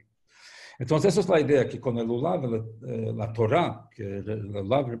negativos. Entonces, esa es la idea, que con el lulav, la Torah, que el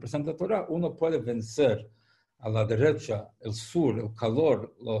lulav representa la Torah, uno puede vencer a la derecha el sur, el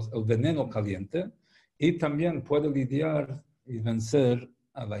calor, el veneno caliente, y también puede lidiar y vencer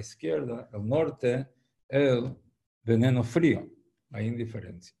a la izquierda, el norte, el veneno frío, la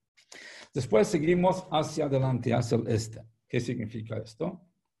indiferencia. Después seguimos hacia adelante, hacia el este. ¿Qué significa esto?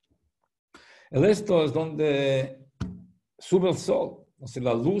 El este es donde sube el sol. O sea,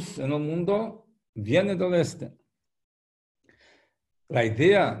 la luz en el mundo viene del este. La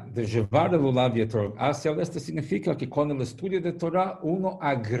idea de llevar el lulav y el Torah hacia el este significa que con el estudio de Torah uno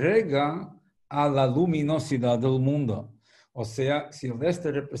agrega a la luminosidad del mundo. O sea, si el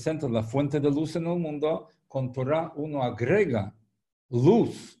este representa la fuente de luz en el mundo, con Torah uno agrega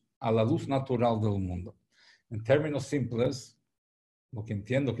luz a la luz natural del mundo. En términos simples, lo que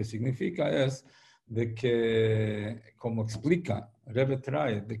entiendo que significa es de que, como explica, Rebbe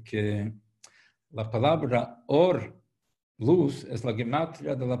trae, de que la palabra or, luz, es la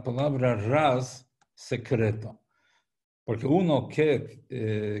gematria de la palabra raz, secreto. Porque uno que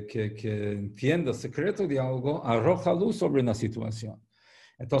entiende el secreto de algo, arroja luz sobre una situación.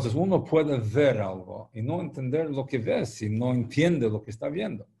 Entonces uno puede ver algo y no entender lo que ve si no entiende lo que está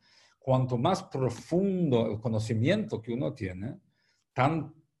viendo. Cuanto más profundo el conocimiento que uno tiene,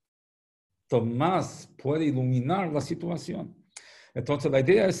 tanto más puede iluminar la situación. Entonces la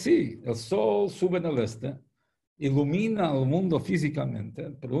idea es sí, el sol sube en el este, ilumina el mundo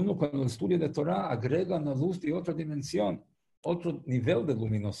físicamente, pero uno con el estudio de Torah agrega una luz de otra dimensión, otro nivel de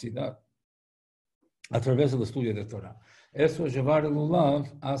luminosidad a través del estudio de Torah. Eso es llevar el lulav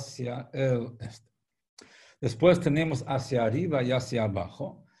hacia el este. Después tenemos hacia arriba y hacia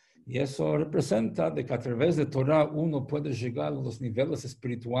abajo. Y eso representa de que a través de Torah uno puede llegar a los niveles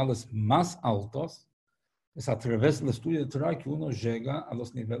espirituales más altos. Es a través del estudio de Torah que uno llega a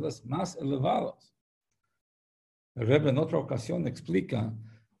los niveles más elevados. El Rebbe en otra ocasión explica,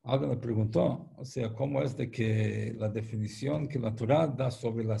 alguien le preguntó, o sea, cómo es de que la definición que la Torah da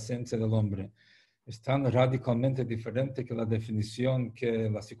sobre la esencia del hombre. es tan radicalmente diferente que la definición que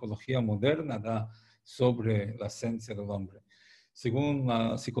la psicología moderna da sobre la esencia del hombre. Según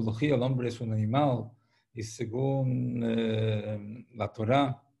la psicología, el hombre es un animal y según la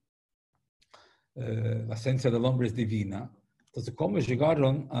Torá, la esencia del hombre es divina. Entonces, ¿cómo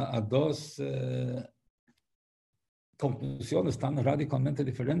llegaron a dos conclusiones tan radicalmente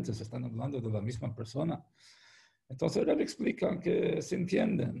diferentes? Están hablando de la misma persona. Entonces, él explica que se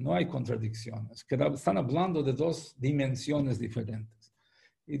entiende, no hay contradicciones, que están hablando de dos dimensiones diferentes.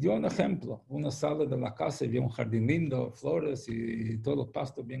 Y dio un ejemplo. Uno sale de la casa y ve un jardín lindo, flores y todo el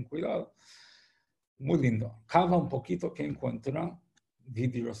pasto bien cuidado. Muy lindo. Cava un poquito que encuentra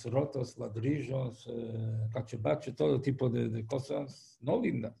vidrios rotos, ladrillos, cachivache, todo tipo de cosas no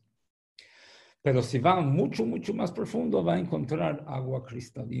lindas. Pero si va mucho, mucho más profundo, va a encontrar agua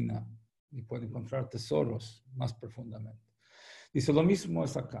cristalina y puede encontrar tesoros más profundamente. Dice, lo mismo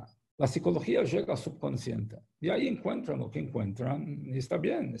es acá. La psicología llega al subconsciente y ahí encuentran lo que encuentran y está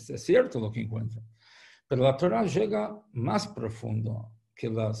bien, es cierto lo que encuentran. Pero la Torah llega más profundo que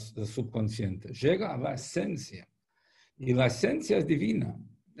el subconsciente, llega a la esencia. Y la esencia es divina.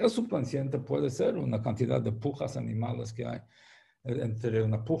 El subconsciente puede ser una cantidad de pujas animales que hay,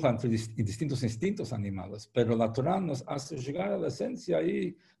 una puja entre distintos instintos animales, pero la Torah nos hace llegar a la esencia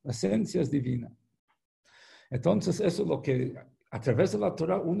y la esencia es divina. Entonces, eso es lo que, a través de la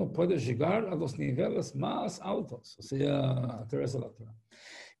Torah, uno puede llegar a los niveles más altos, o sea, a través de la Torah.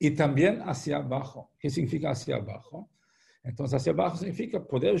 Y también hacia abajo. ¿Qué significa hacia abajo? Entonces, hacia abajo significa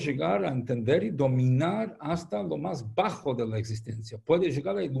poder llegar a entender y dominar hasta lo más bajo de la existencia. Puede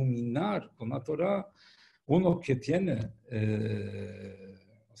llegar a iluminar con la Torah. Uno que tiene,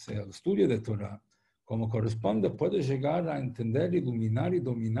 o sea, el estudio de Torah, como corresponde, puede llegar a entender, iluminar y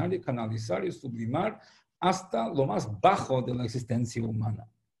dominar y canalizar y sublimar hasta lo más bajo de la existencia humana.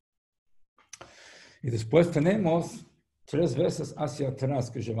 Y después tenemos 3 veces hacia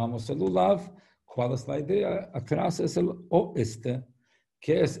atrás que llevamos el Ulav. ¿Cuál es la idea? Atrás es el oeste.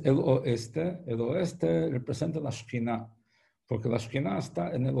 ¿Qué es el oeste? El oeste representa la Shekhinah, porque la Shekhinah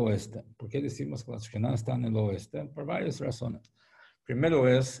está en el oeste. ¿Por qué decimos que la Shekhinah está en el oeste? Por varias razones. Primero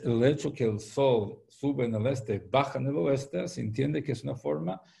es el hecho que el sol sube en el este, baja en el oeste. Se entiende que es una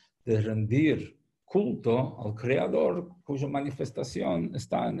forma de rendir culto al Creador, cuya manifestación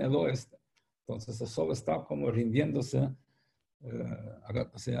está en el oeste. Entonces el sol está como rindiéndose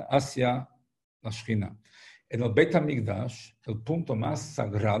hacia la Shekhinah. En el Beit HaMikdash, el punto más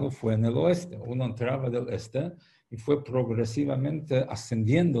sagrado fue en el oeste. Uno entraba del este y fue progresivamente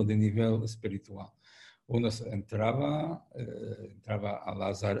ascendiendo de nivel espiritual. Uno entraba a la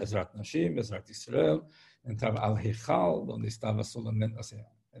Ezrat Nashim, Ezrat Israel, entraba al Hichal, donde estaba solamente, o sea,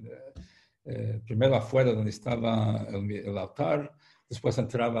 primero afuera donde estaba el altar, después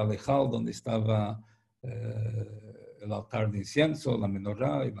entraba al Hichal, donde estaba el altar de incienso, la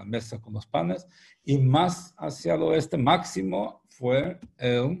menorá y la mesa con los panes, y más hacia el oeste máximo fue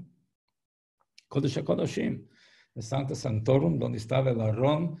el Kodesh HaKodashim, el Sancta Sanctorum, donde estaba el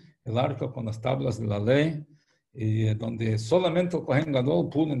Aarón, el arca con las tablas de la ley, y donde solamente el Kohen Gadol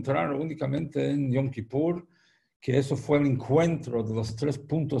pudo entrar únicamente en Yom Kippur, que eso fue el encuentro de los 3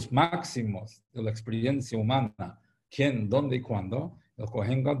 puntos máximos de la experiencia humana. ¿Quién, dónde y cuándo? El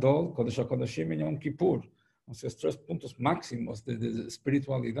Kohen Gadol, Kodesh HaKodashim y Yom Kippur. Esos 3 puntos máximos de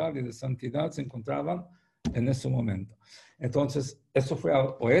espiritualidad y de santidad se encontraban en ese momento. Entonces, eso fue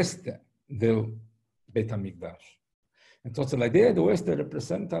al oeste del Beit HaMikdash. Entonces, la idea de oeste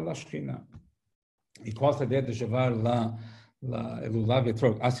representa la Shekhinah. ¿Y cuál es la idea de llevar el Ulav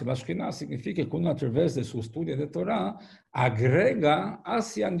Yetrog hacia la Shekhinah? Significa que uno, a través de su estudio de Torah, agrega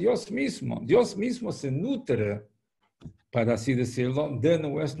hacia Dios mismo. Dios mismo se nutre, para así decirlo, de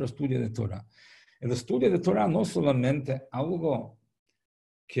nuestro estudio de Torah. El estudio de Torah no es solamente algo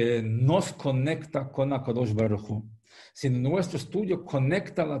que nos conecta con HaKadosh Baruch Hu, sino nuestro estudio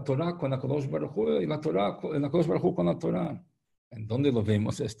conecta la Torah con HaKadosh Baruch Hu y la Torah, el HaKadosh Baruch Hu con la Torah. ¿En dónde lo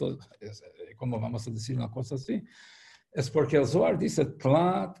vemos esto? ¿Cómo vamos a decir una cosa así? Es porque el Zohar dice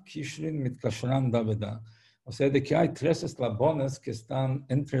Tlat Kishrin Mitkashran Daveda, o sea, de que hay 3 eslabones que están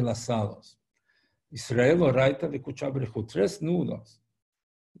entrelazados. Israel, Oraita, Vekucha, Brechu, 3 nudos.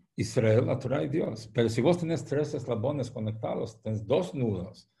 Israel, la Torah y Dios. Pero si vos tenés 3 eslabones conectados, tenés 2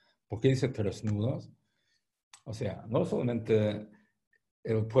 nudos. ¿Por qué dice 3 nudos? O sea, no solamente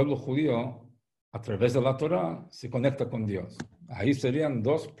el pueblo judío, a través de la Torah, se conecta con Dios. Ahí serían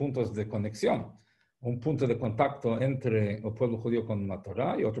 2 puntos de conexión. Un punto de contacto entre el pueblo judío con la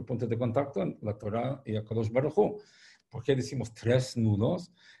Torah y otro punto de contacto entre la Torah y HaKadosh Baruch Hu. ¿Por qué decimos 3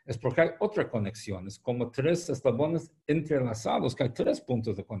 nudos? Es porque hay otra conexión. Es como 3 eslabones entrelazados, que hay 3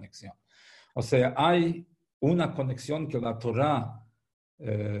 puntos de conexión. O sea, hay una conexión que la Torah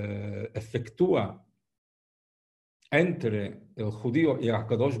efectúa entre el judío y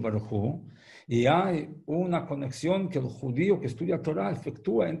HaKadosh Baruj Hu, y hay una conexión que el judío que estudia Torah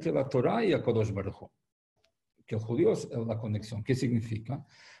efectúa entre la Torah y HaKadosh Baruj Hu. Que el judío es la conexión. ¿Qué significa?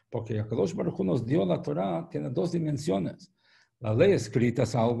 Porque HaKadosh Baruj Hu nos dio la Torah, tiene dos dimensiones. La ley escrita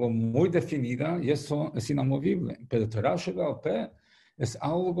es algo muy definida y eso es inamovible. Pero Torah Sheba'al Peh es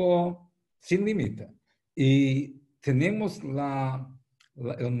algo sin límite. Y tenemos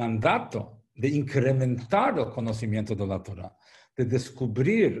el mandato de incrementar el conocimiento de la Torah, de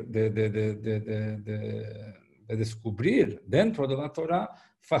descubrir, de descubrir dentro de la Torah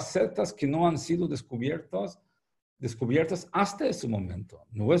facetas que no han sido descubiertas hasta ese momento.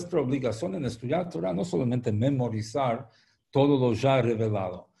 Nuestra obligación en estudiar Torah no solamente memorizar todo lo ya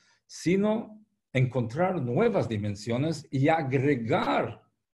revelado, sino encontrar nuevas dimensiones y agregar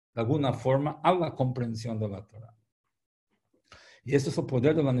de alguna forma a la comprensión de la Torah. Y eso es el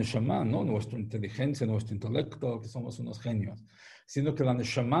poder de la Neshama, no nuestra inteligencia, nuestro intelecto, que somos unos genios, sino que la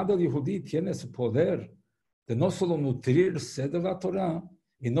Neshama del Yehudí tiene ese poder de no solo nutrirse de la Torah,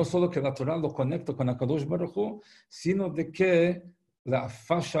 y no solo que la Torah lo conecta con HaKadosh Baruj Hu, sino de que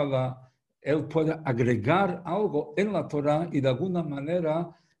él puede agregar algo en la Torah y de alguna manera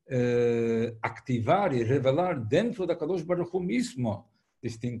activar y revelar dentro de HaKadosh Baruj Hu mismo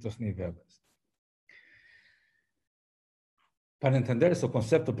distintos niveles. Para entender ese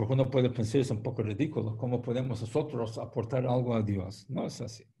concepto, porque uno puede pensar es un poco ridículo, ¿cómo podemos nosotros aportar algo a Dios? No es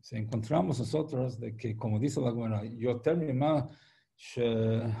así. Si encontramos nosotros de que, como dice la Gemara, יותר ממה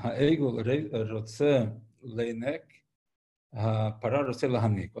שהעגל רוצה להיניק, הפרה רוצה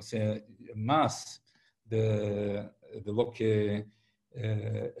להניק. O sea, más de lo que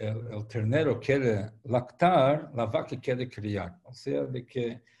el ternero quiere lactar, la vaca quiere criar. O sea, de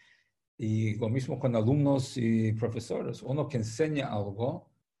que y lo mismo con alumnos y profesores. Uno que enseña algo,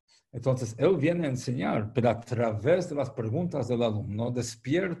 entonces él viene a enseñar, pero a través de las preguntas del alumno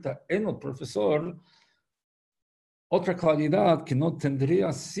despierta en el profesor otra claridad que no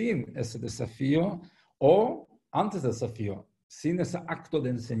tendría sin ese desafío o antes del desafío, sin ese acto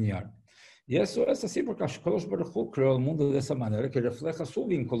de enseñar. Y eso es así porque HaKadosh Baruj Hu creó el mundo de esa manera que refleja su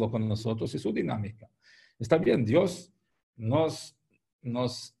vínculo con nosotros y su dinámica. Está bien, Dios nos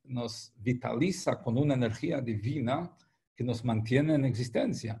vitaliza con una energía divina que nos mantiene en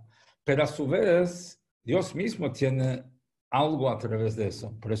existencia. Pero a su vez, Dios mismo tiene algo a través de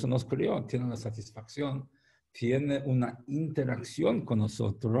eso. Por eso nos creó, tiene una satisfacción, tiene una interacción con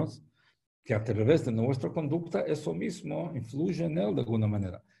nosotros que a través de nuestra conducta eso mismo influye en él de alguna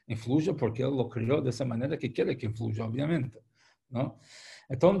manera. Influye porque él lo creó de esa manera que quiere que influya, obviamente, ¿no?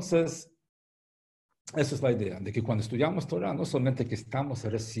 Entonces, esa es la idea, de que cuando estudiamos Torah, no solamente que estamos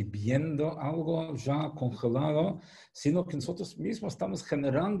recibiendo algo ya congelado, sino que nosotros mismos estamos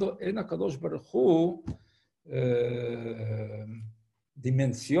generando en HaKadosh Baruj Hu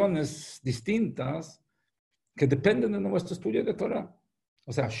dimensiones distintas que dependen de nuestro estudio de Torah.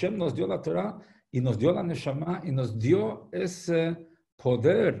 O sea, Hashem nos dio la Torah y nos dio la Neshama y nos dio ese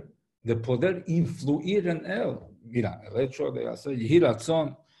poder de poder influir en él. Mira, el hecho de hacer Yehi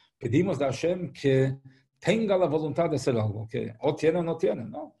Ratzon, pedimos a Hashem que tenga la voluntad de hacer algo, que o tiene o no tiene,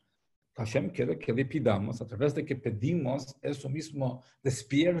 ¿no? Hashem quiere que le pidamos, a través de que pedimos, eso mismo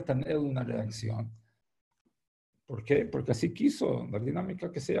despierta en él una reacción. ¿Por qué? Porque así quiso, la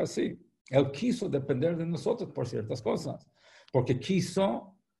dinámica que sea así. Él quiso depender de nosotros por ciertas cosas, porque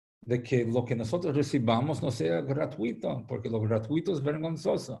quiso de que lo que nosotros recibamos no sea gratuito, porque lo gratuito es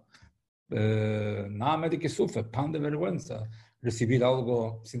vergonzoso. Nada de que sufre, pan de vergüenza, recibir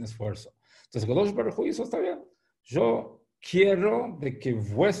algo sin esfuerzo. Entonces, Kadosh Baruj Hu hizo, está bien. Yo quiero de que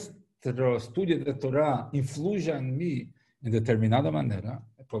vuestro estudio de Torah influya en mí en determinada manera.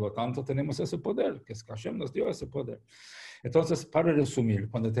 Por lo tanto, tenemos ese poder, que es que Hashem nos dio ese poder. Entonces, para resumir,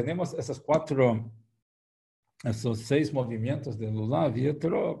 cuando tenemos esos 6 movimientos de Lulav y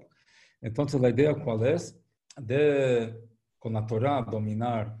Etrog, entonces la idea cuál es de con la Torah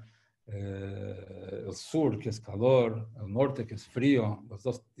dominar el sur, que es calor, el norte, que es frío, los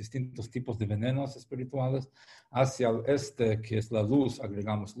dos distintos tipos de venenos espirituales, hacia el este, que es la luz,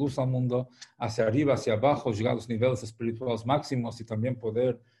 agregamos luz al mundo, hacia arriba, hacia abajo, llegar a los niveles espirituales máximos y también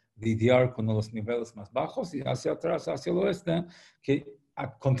poder lidiar con los niveles más bajos, y hacia atrás, hacia el oeste, que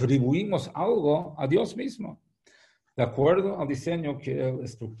contribuimos algo a Dios mismo, de acuerdo al diseño que Él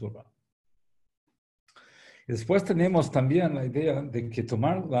estructura. Y después tenemos también la idea de que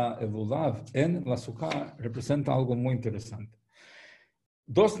tomar el Lulav en la Sukkah representa algo muy interesante.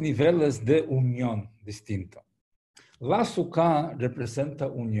 2 niveles de unión distintos. La Sukkah representa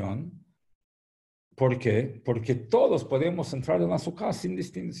unión ¿Por qué? Porque todos podemos entrar en la Sukkah sin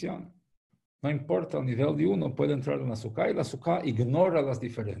distinción. No importa el nivel de uno, puede entrar en la Sukkah y la Sukkah ignora las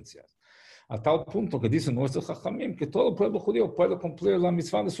diferencias. A tal punto que dicen nuestros Jajamim que todo el pueblo judío puede cumplir la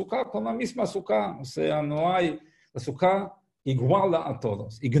mitzvah de Sukkah con la misma Sukkah. O sea, no hay, la Sukkah iguala a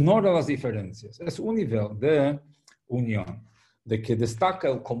todos, ignora las diferencias. Es un nivel de unión, de que destaca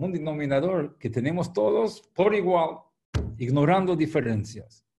el común denominador que tenemos todos por igual, ignorando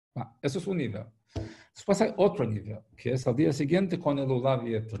diferencias. Eso es un nivel. Después hay otro nivel, que es al día siguiente con el Lulav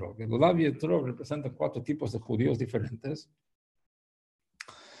y Etrog. El Lulav y Etrog representan 4 tipos de judíos diferentes.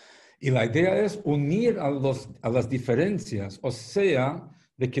 Y la idea es unir a las diferencias, o sea,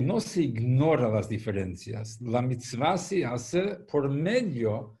 de que no se ignora las diferencias. La mitzvah se hace por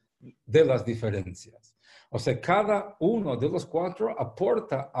medio de las diferencias. O sea, cada uno de los 4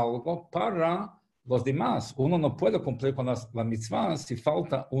 aporta algo para los demás. Uno no puede cumplir con la mitzvah si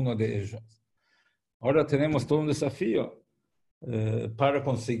falta uno de ellos. Ahora tenemos todo un desafío para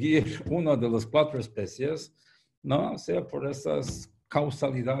conseguir una de las 4 especies, ¿no? O sea, por esas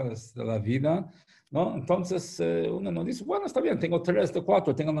causalidades de la vida, ¿no? Entonces, uno no dice, bueno, está bien, tengo 3 de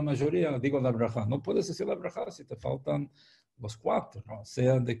 4, tengo la mayoría, digo la braja. No puedes decir la braja si te faltan los 4, ¿no? O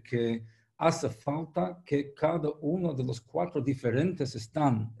sea, de que hace falta que cada uno de los 4 diferentes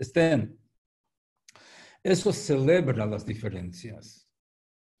estén. Eso celebra las diferencias.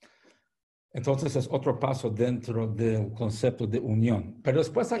 Entonces es otro paso dentro del concepto de unión. Pero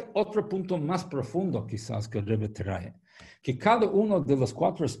después hay otro punto más profundo quizás que el Rebbe trae, que cada uno de las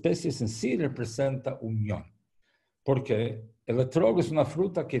 4 especies en sí representa unión. Porque el etrog es una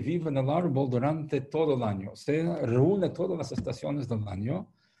fruta que vive en el árbol durante todo el año. Se reúne todas las estaciones del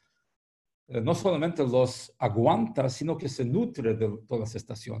año. No solamente los aguanta, sino que se nutre de todas las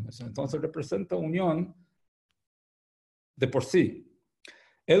estaciones. Entonces representa unión de por sí.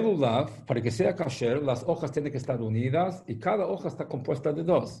 El lulav, para que sea kasher, las hojas tienen que estar unidas y cada hoja está compuesta de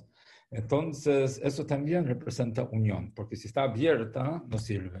 2. Entonces, eso también representa unión, porque si está abierta, no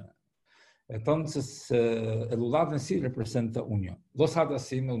sirve. Entonces, el lulav en sí representa unión. Los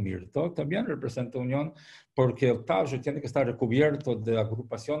hadasim, el mirto, también representa unión, porque el tallo tiene que estar recubierto de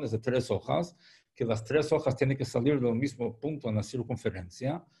agrupaciones de 3 hojas, que las 3 hojas tienen que salir del mismo punto en la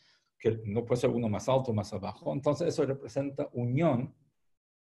circunferencia, que no puede ser uno más alto o más abajo. Entonces, eso representa unión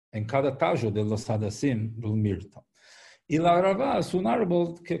en cada tallo de los hadasim del mirto. Y la arava es un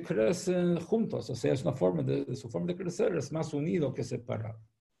árbol que crece juntos, o sea, es una forma su forma de crecer es más unido que separado.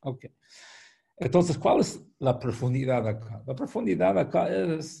 Okay. Entonces, ¿cuál es la profundidad acá? La profundidad acá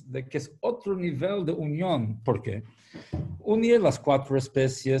es de que es otro nivel de unión. ¿Por qué? Unir las 4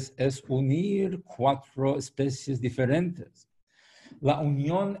 especies es unir 4 especies diferentes. La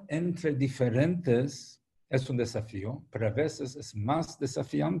unión entre diferentes es un desafío, pero a veces es más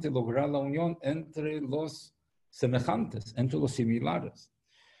desafiante lograr la unión entre los semejantes, entre los similares.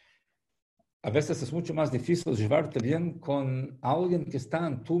 A veces es mucho más difícil llevarte bien con alguien que está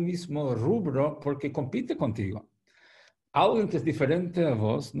en tu mismo rubro porque compite contigo. Alguien que es diferente a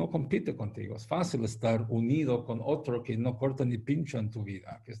vos no compite contigo. Es fácil estar unido con otro que no corta ni pincho en tu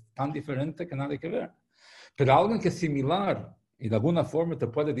vida, que es tan diferente que nada que ver. Pero alguien que es similar y de alguna forma te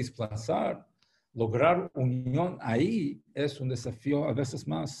puede desplazar, lograr unión ahí es un desafío a veces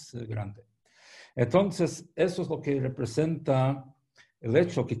más grande. Entonces, eso es lo que representa el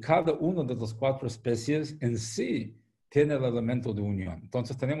hecho que cada uno de las 4 especies en sí tiene el elemento de unión.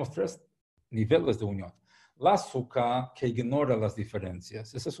 Entonces, tenemos 3 niveles de unión. La azúcar que ignora las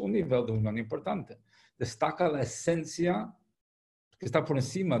diferencias. Ese es un nivel de unión importante. Destaca la esencia que está por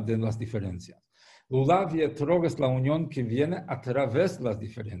encima de las diferencias. Lulav y etrog es la unión que viene a través de las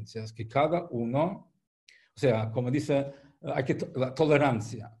diferencias, que cada uno, o sea, como dice, la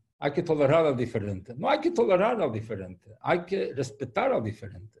tolerancia. Hay que tolerar al diferente. No hay que tolerar al diferente. Hay que respetar al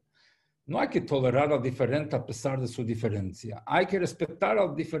diferente. No hay que tolerar al diferente a pesar de su diferencia. Hay que respetar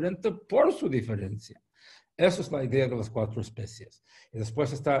al diferente por su diferencia. Esa es la idea de las 4 especies. Y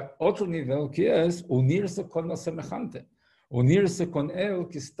después está otro nivel que es unirse con el semejante. Unirse con él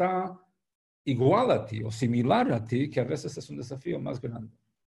que está igual a ti o similar a ti, que a veces es un desafío más grande.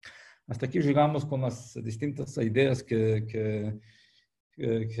 Hasta aquí llegamos con las distintas ideas que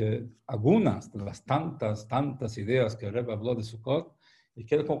algunas de las tantas ideas que el Rebbe habló de Sukkot, y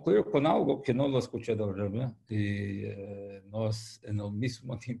quiero concluir con algo que no lo escuché del Rebbe, y no es en el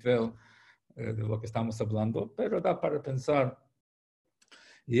mismo nivel de lo que estamos hablando, pero da para pensar.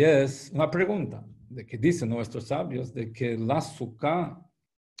 Y es una pregunta de que dicen nuestros sabios de que la Sukkah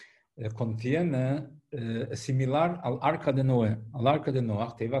contiene, es similar al arca de Noé, al arca de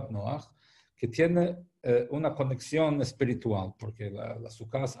Noach, Tevat Noach, que tiene una conexión espiritual, porque la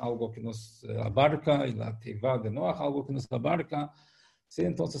Sukkah es algo que nos abarca y la Tevá de Noach algo que nos abarca, ¿sí?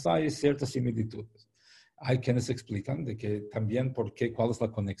 Entonces hay ciertas similitudes. Hay quienes explican de que también cuál es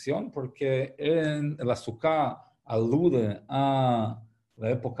la conexión, porque en la Sukkah alude a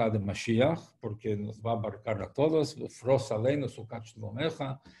la época de Mashiach, porque nos va a abarcar a todos, Fros Aleinu Sukkot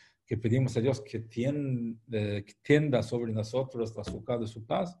Shlomecha, que pedimos a Dios que tienda sobre nosotros la Sukkah de su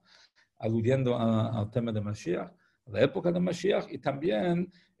paz, aludiendo al tema de Mashiach, a la época de Mashiach, y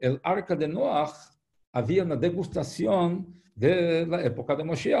también el arca de Noach, había una degustación de la época de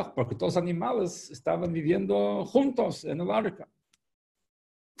Mashiach, porque todos los animales estaban viviendo juntos en el arca.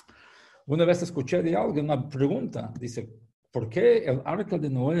 Una vez escuché de alguien una pregunta, dice, ¿por qué el arca de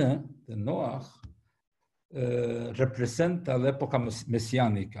Noach, representa la época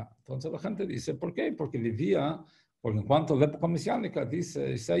mesiánica? Entonces la gente dice, ¿por qué? Porque en cuanto a la época mesiánica,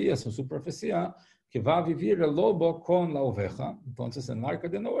 dice Isaías en su profecía, que va a vivir el lobo con la oveja. Entonces en el arca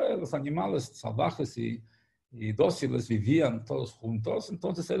de Noé, los animales salvajes y dóciles vivían todos juntos.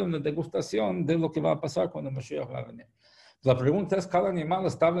 Entonces era una degustación de lo que va a pasar cuando el Mashiach va a venir. La pregunta es, cada animal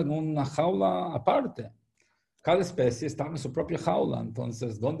estaba en una jaula aparte. Cada especie estaba en su propia jaula.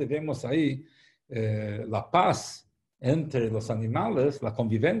 Entonces, ¿dónde vemos ahí la paz entre los animales, la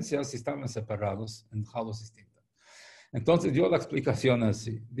convivencia, si estaban separados en jaulas distintas? Entonces, dio la explicación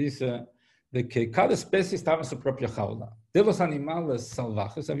así. Dice de que cada especie estaba en su propia jaula. De los animales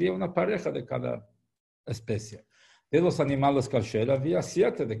salvajes había una pareja de cada especie. De los animales kasher había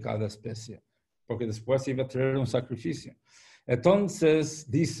 7 de cada especie, porque después iba a traer un sacrificio. Entonces,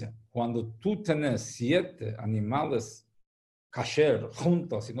 dice, cuando tú tenés 7 animales kasher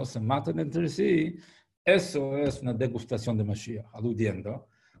juntos y no se matan entre sí, eso es una degustación de Mashiach, aludiendo.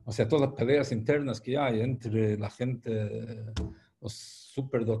 O sea, todas las peleas internas que hay entre la gente, los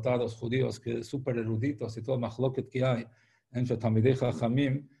superdotados judíos, super eruditos y todo el machloket que hay entre Talmidei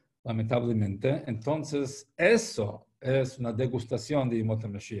Chachamim, lamentablemente. Entonces, eso es una degustación de Yemot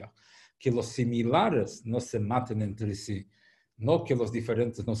HaMashiach, que los similares no se maten entre sí, no que los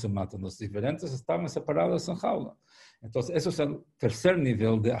diferentes no se maten, los diferentes estaban separados en jaula. Entonces, eso es el tercer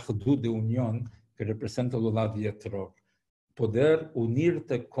nivel de ahdut, de unión, que representa el Olad Yetrog. Poder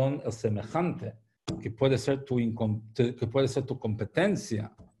unirte con el semejante, que puede ser tu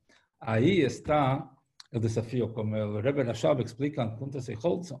competencia. Ahí está el desafío, como el Rebbe Rashab explica en Puntos y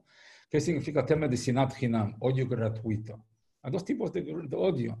Holzo. ¿Qué significa el tema de Sinat Hinam, odio gratuito? Hay 2 tipos de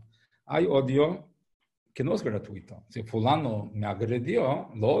odio. Hay odio que no es gratuito. Si fulano me agredió,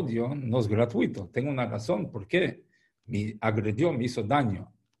 lo odio, no es gratuito. Tengo una razón por qué me agredió, me hizo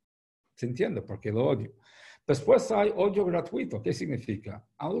daño. ¿Se entiende? Porque lo odio. Después hay odio gratuito. ¿Qué significa?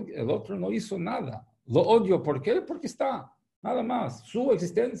 El otro no hizo nada. Lo odio, ¿por qué? Porque está. Nada más. Su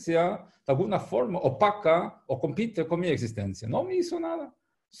existencia, de alguna forma, opaca o compite con mi existencia. No me hizo nada.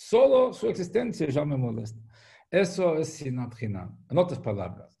 Solo su existencia ya me molesta. Eso es Sinat Hinam. En otras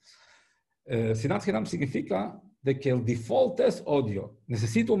palabras, Sinat Hinam significa de que el default es odio.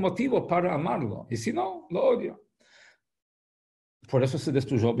 Necesito un motivo para amarlo. Y si no, lo odio. Por eso se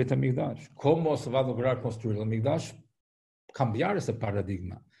destruyó el Beit HaMikdash. ¿Cómo se va a lograr construir el Mikdash? Cambiar ese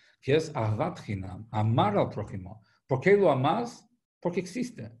paradigma, que es Ahavat Hinam, amar al prójimo. ¿Por qué lo amas? Porque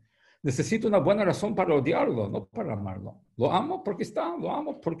existe. Necesito una buena razón para odiarlo, no para amarlo. Lo amo porque está, lo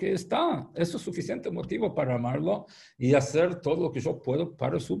amo porque está. Eso es suficiente motivo para amarlo y hacer todo lo que yo puedo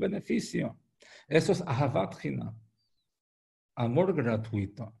para su beneficio. Eso es Ahavat Hinam. Amor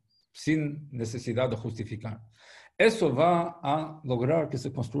gratuito, sin necesidad de justificar. Eso va a lograr que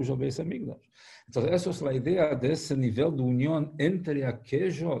se construya el Beis HaMikdash. Entonces, eso es la idea de ese nivel de unión entre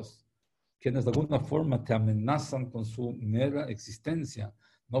aquellos quienes de alguna forma te amenazan con su mera existencia,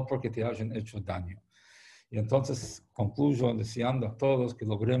 no porque te hayan hecho daño. Y entonces concluyo deseando a todos que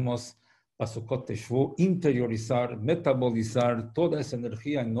logremos Pasukot Teshuvah, interiorizar, metabolizar toda esa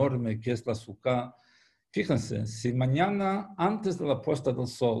energía enorme que es la Sukkah. Fíjense, si mañana, antes de la puesta del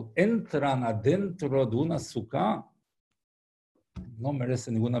sol, entran adentro de una Sukkah, no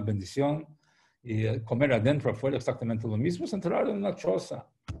merece ninguna bendición. Y comer adentro afuera exactamente lo mismo, es entrar en una choza.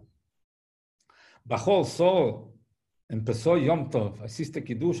 Bajó el sol, empezó Yom Tov, hiciste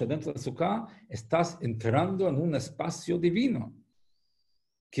Kiddush adentro de la Sukkah, estás entrando en un espacio divino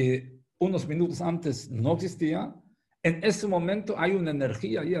que unos minutos antes no existía. En ese momento hay una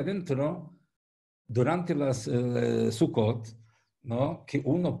energía ahí adentro durante las Sukkot, ¿no? Que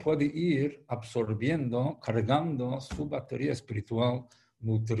uno puede ir absorbiendo, cargando su batería espiritual,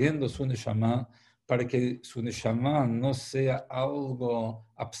 nutriendo su neshama, para que su neshama no sea algo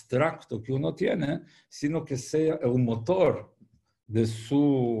abstracto que uno tiene, sino que sea el motor de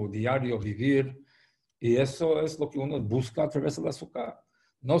su diario vivir. Y eso es lo que uno busca a través del azúcar.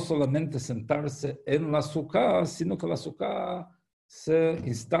 No solamente sentarse en la azúcar, sino que el azúcar se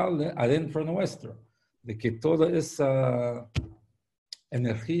instale adentro nuestro, de que toda esa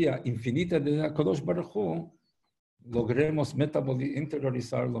energía infinita de HaKadosh Baruj Hu logremos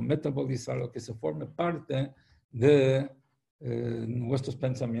metabolizarlo, que se forme parte de nuestros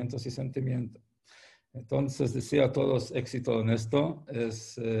pensamientos y sentimientos. Entonces, deseo a todos éxito en esto,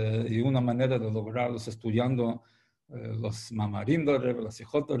 y una manera de lograrlo es estudiando los mamarim del Rebbe, las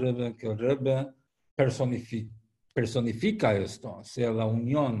hijot del Rebbe, que el Rebbe personifica esto, o sea, la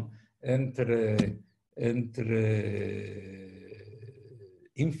unión entre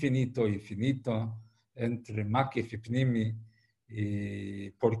infinito e infinito, entre Makif y Pnimi. ¿Y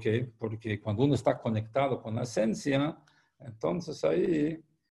por qué? Porque cuando uno está conectado con la esencia, entonces ahí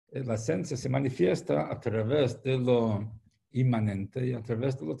la esencia se manifiesta a través de lo inmanente y a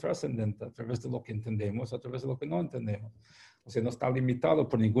través de lo trascendente, a través de lo que entendemos, a través de lo que no entendemos. O sea, no está limitado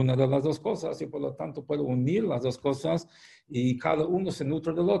por ninguna de las dos cosas y por lo tanto puede unir las dos cosas y cada uno se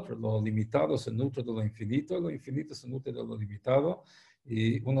nutre del otro. Lo limitado se nutre de lo infinito se nutre de lo limitado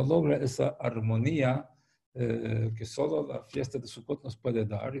y uno logra esa armonía que solo la fiesta de Sukkot nos puede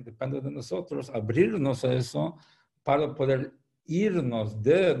dar y depende de nosotros abrirnos a eso para poder irnos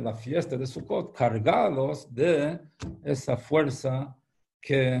de la fiesta de Sukkot cargados de esa fuerza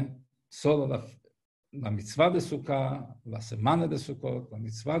que solo la mitzvah de Sukkot, la semana de Sukkot, la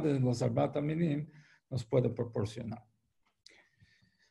mitzvah de los Arbat Aminim nos puede proporcionar.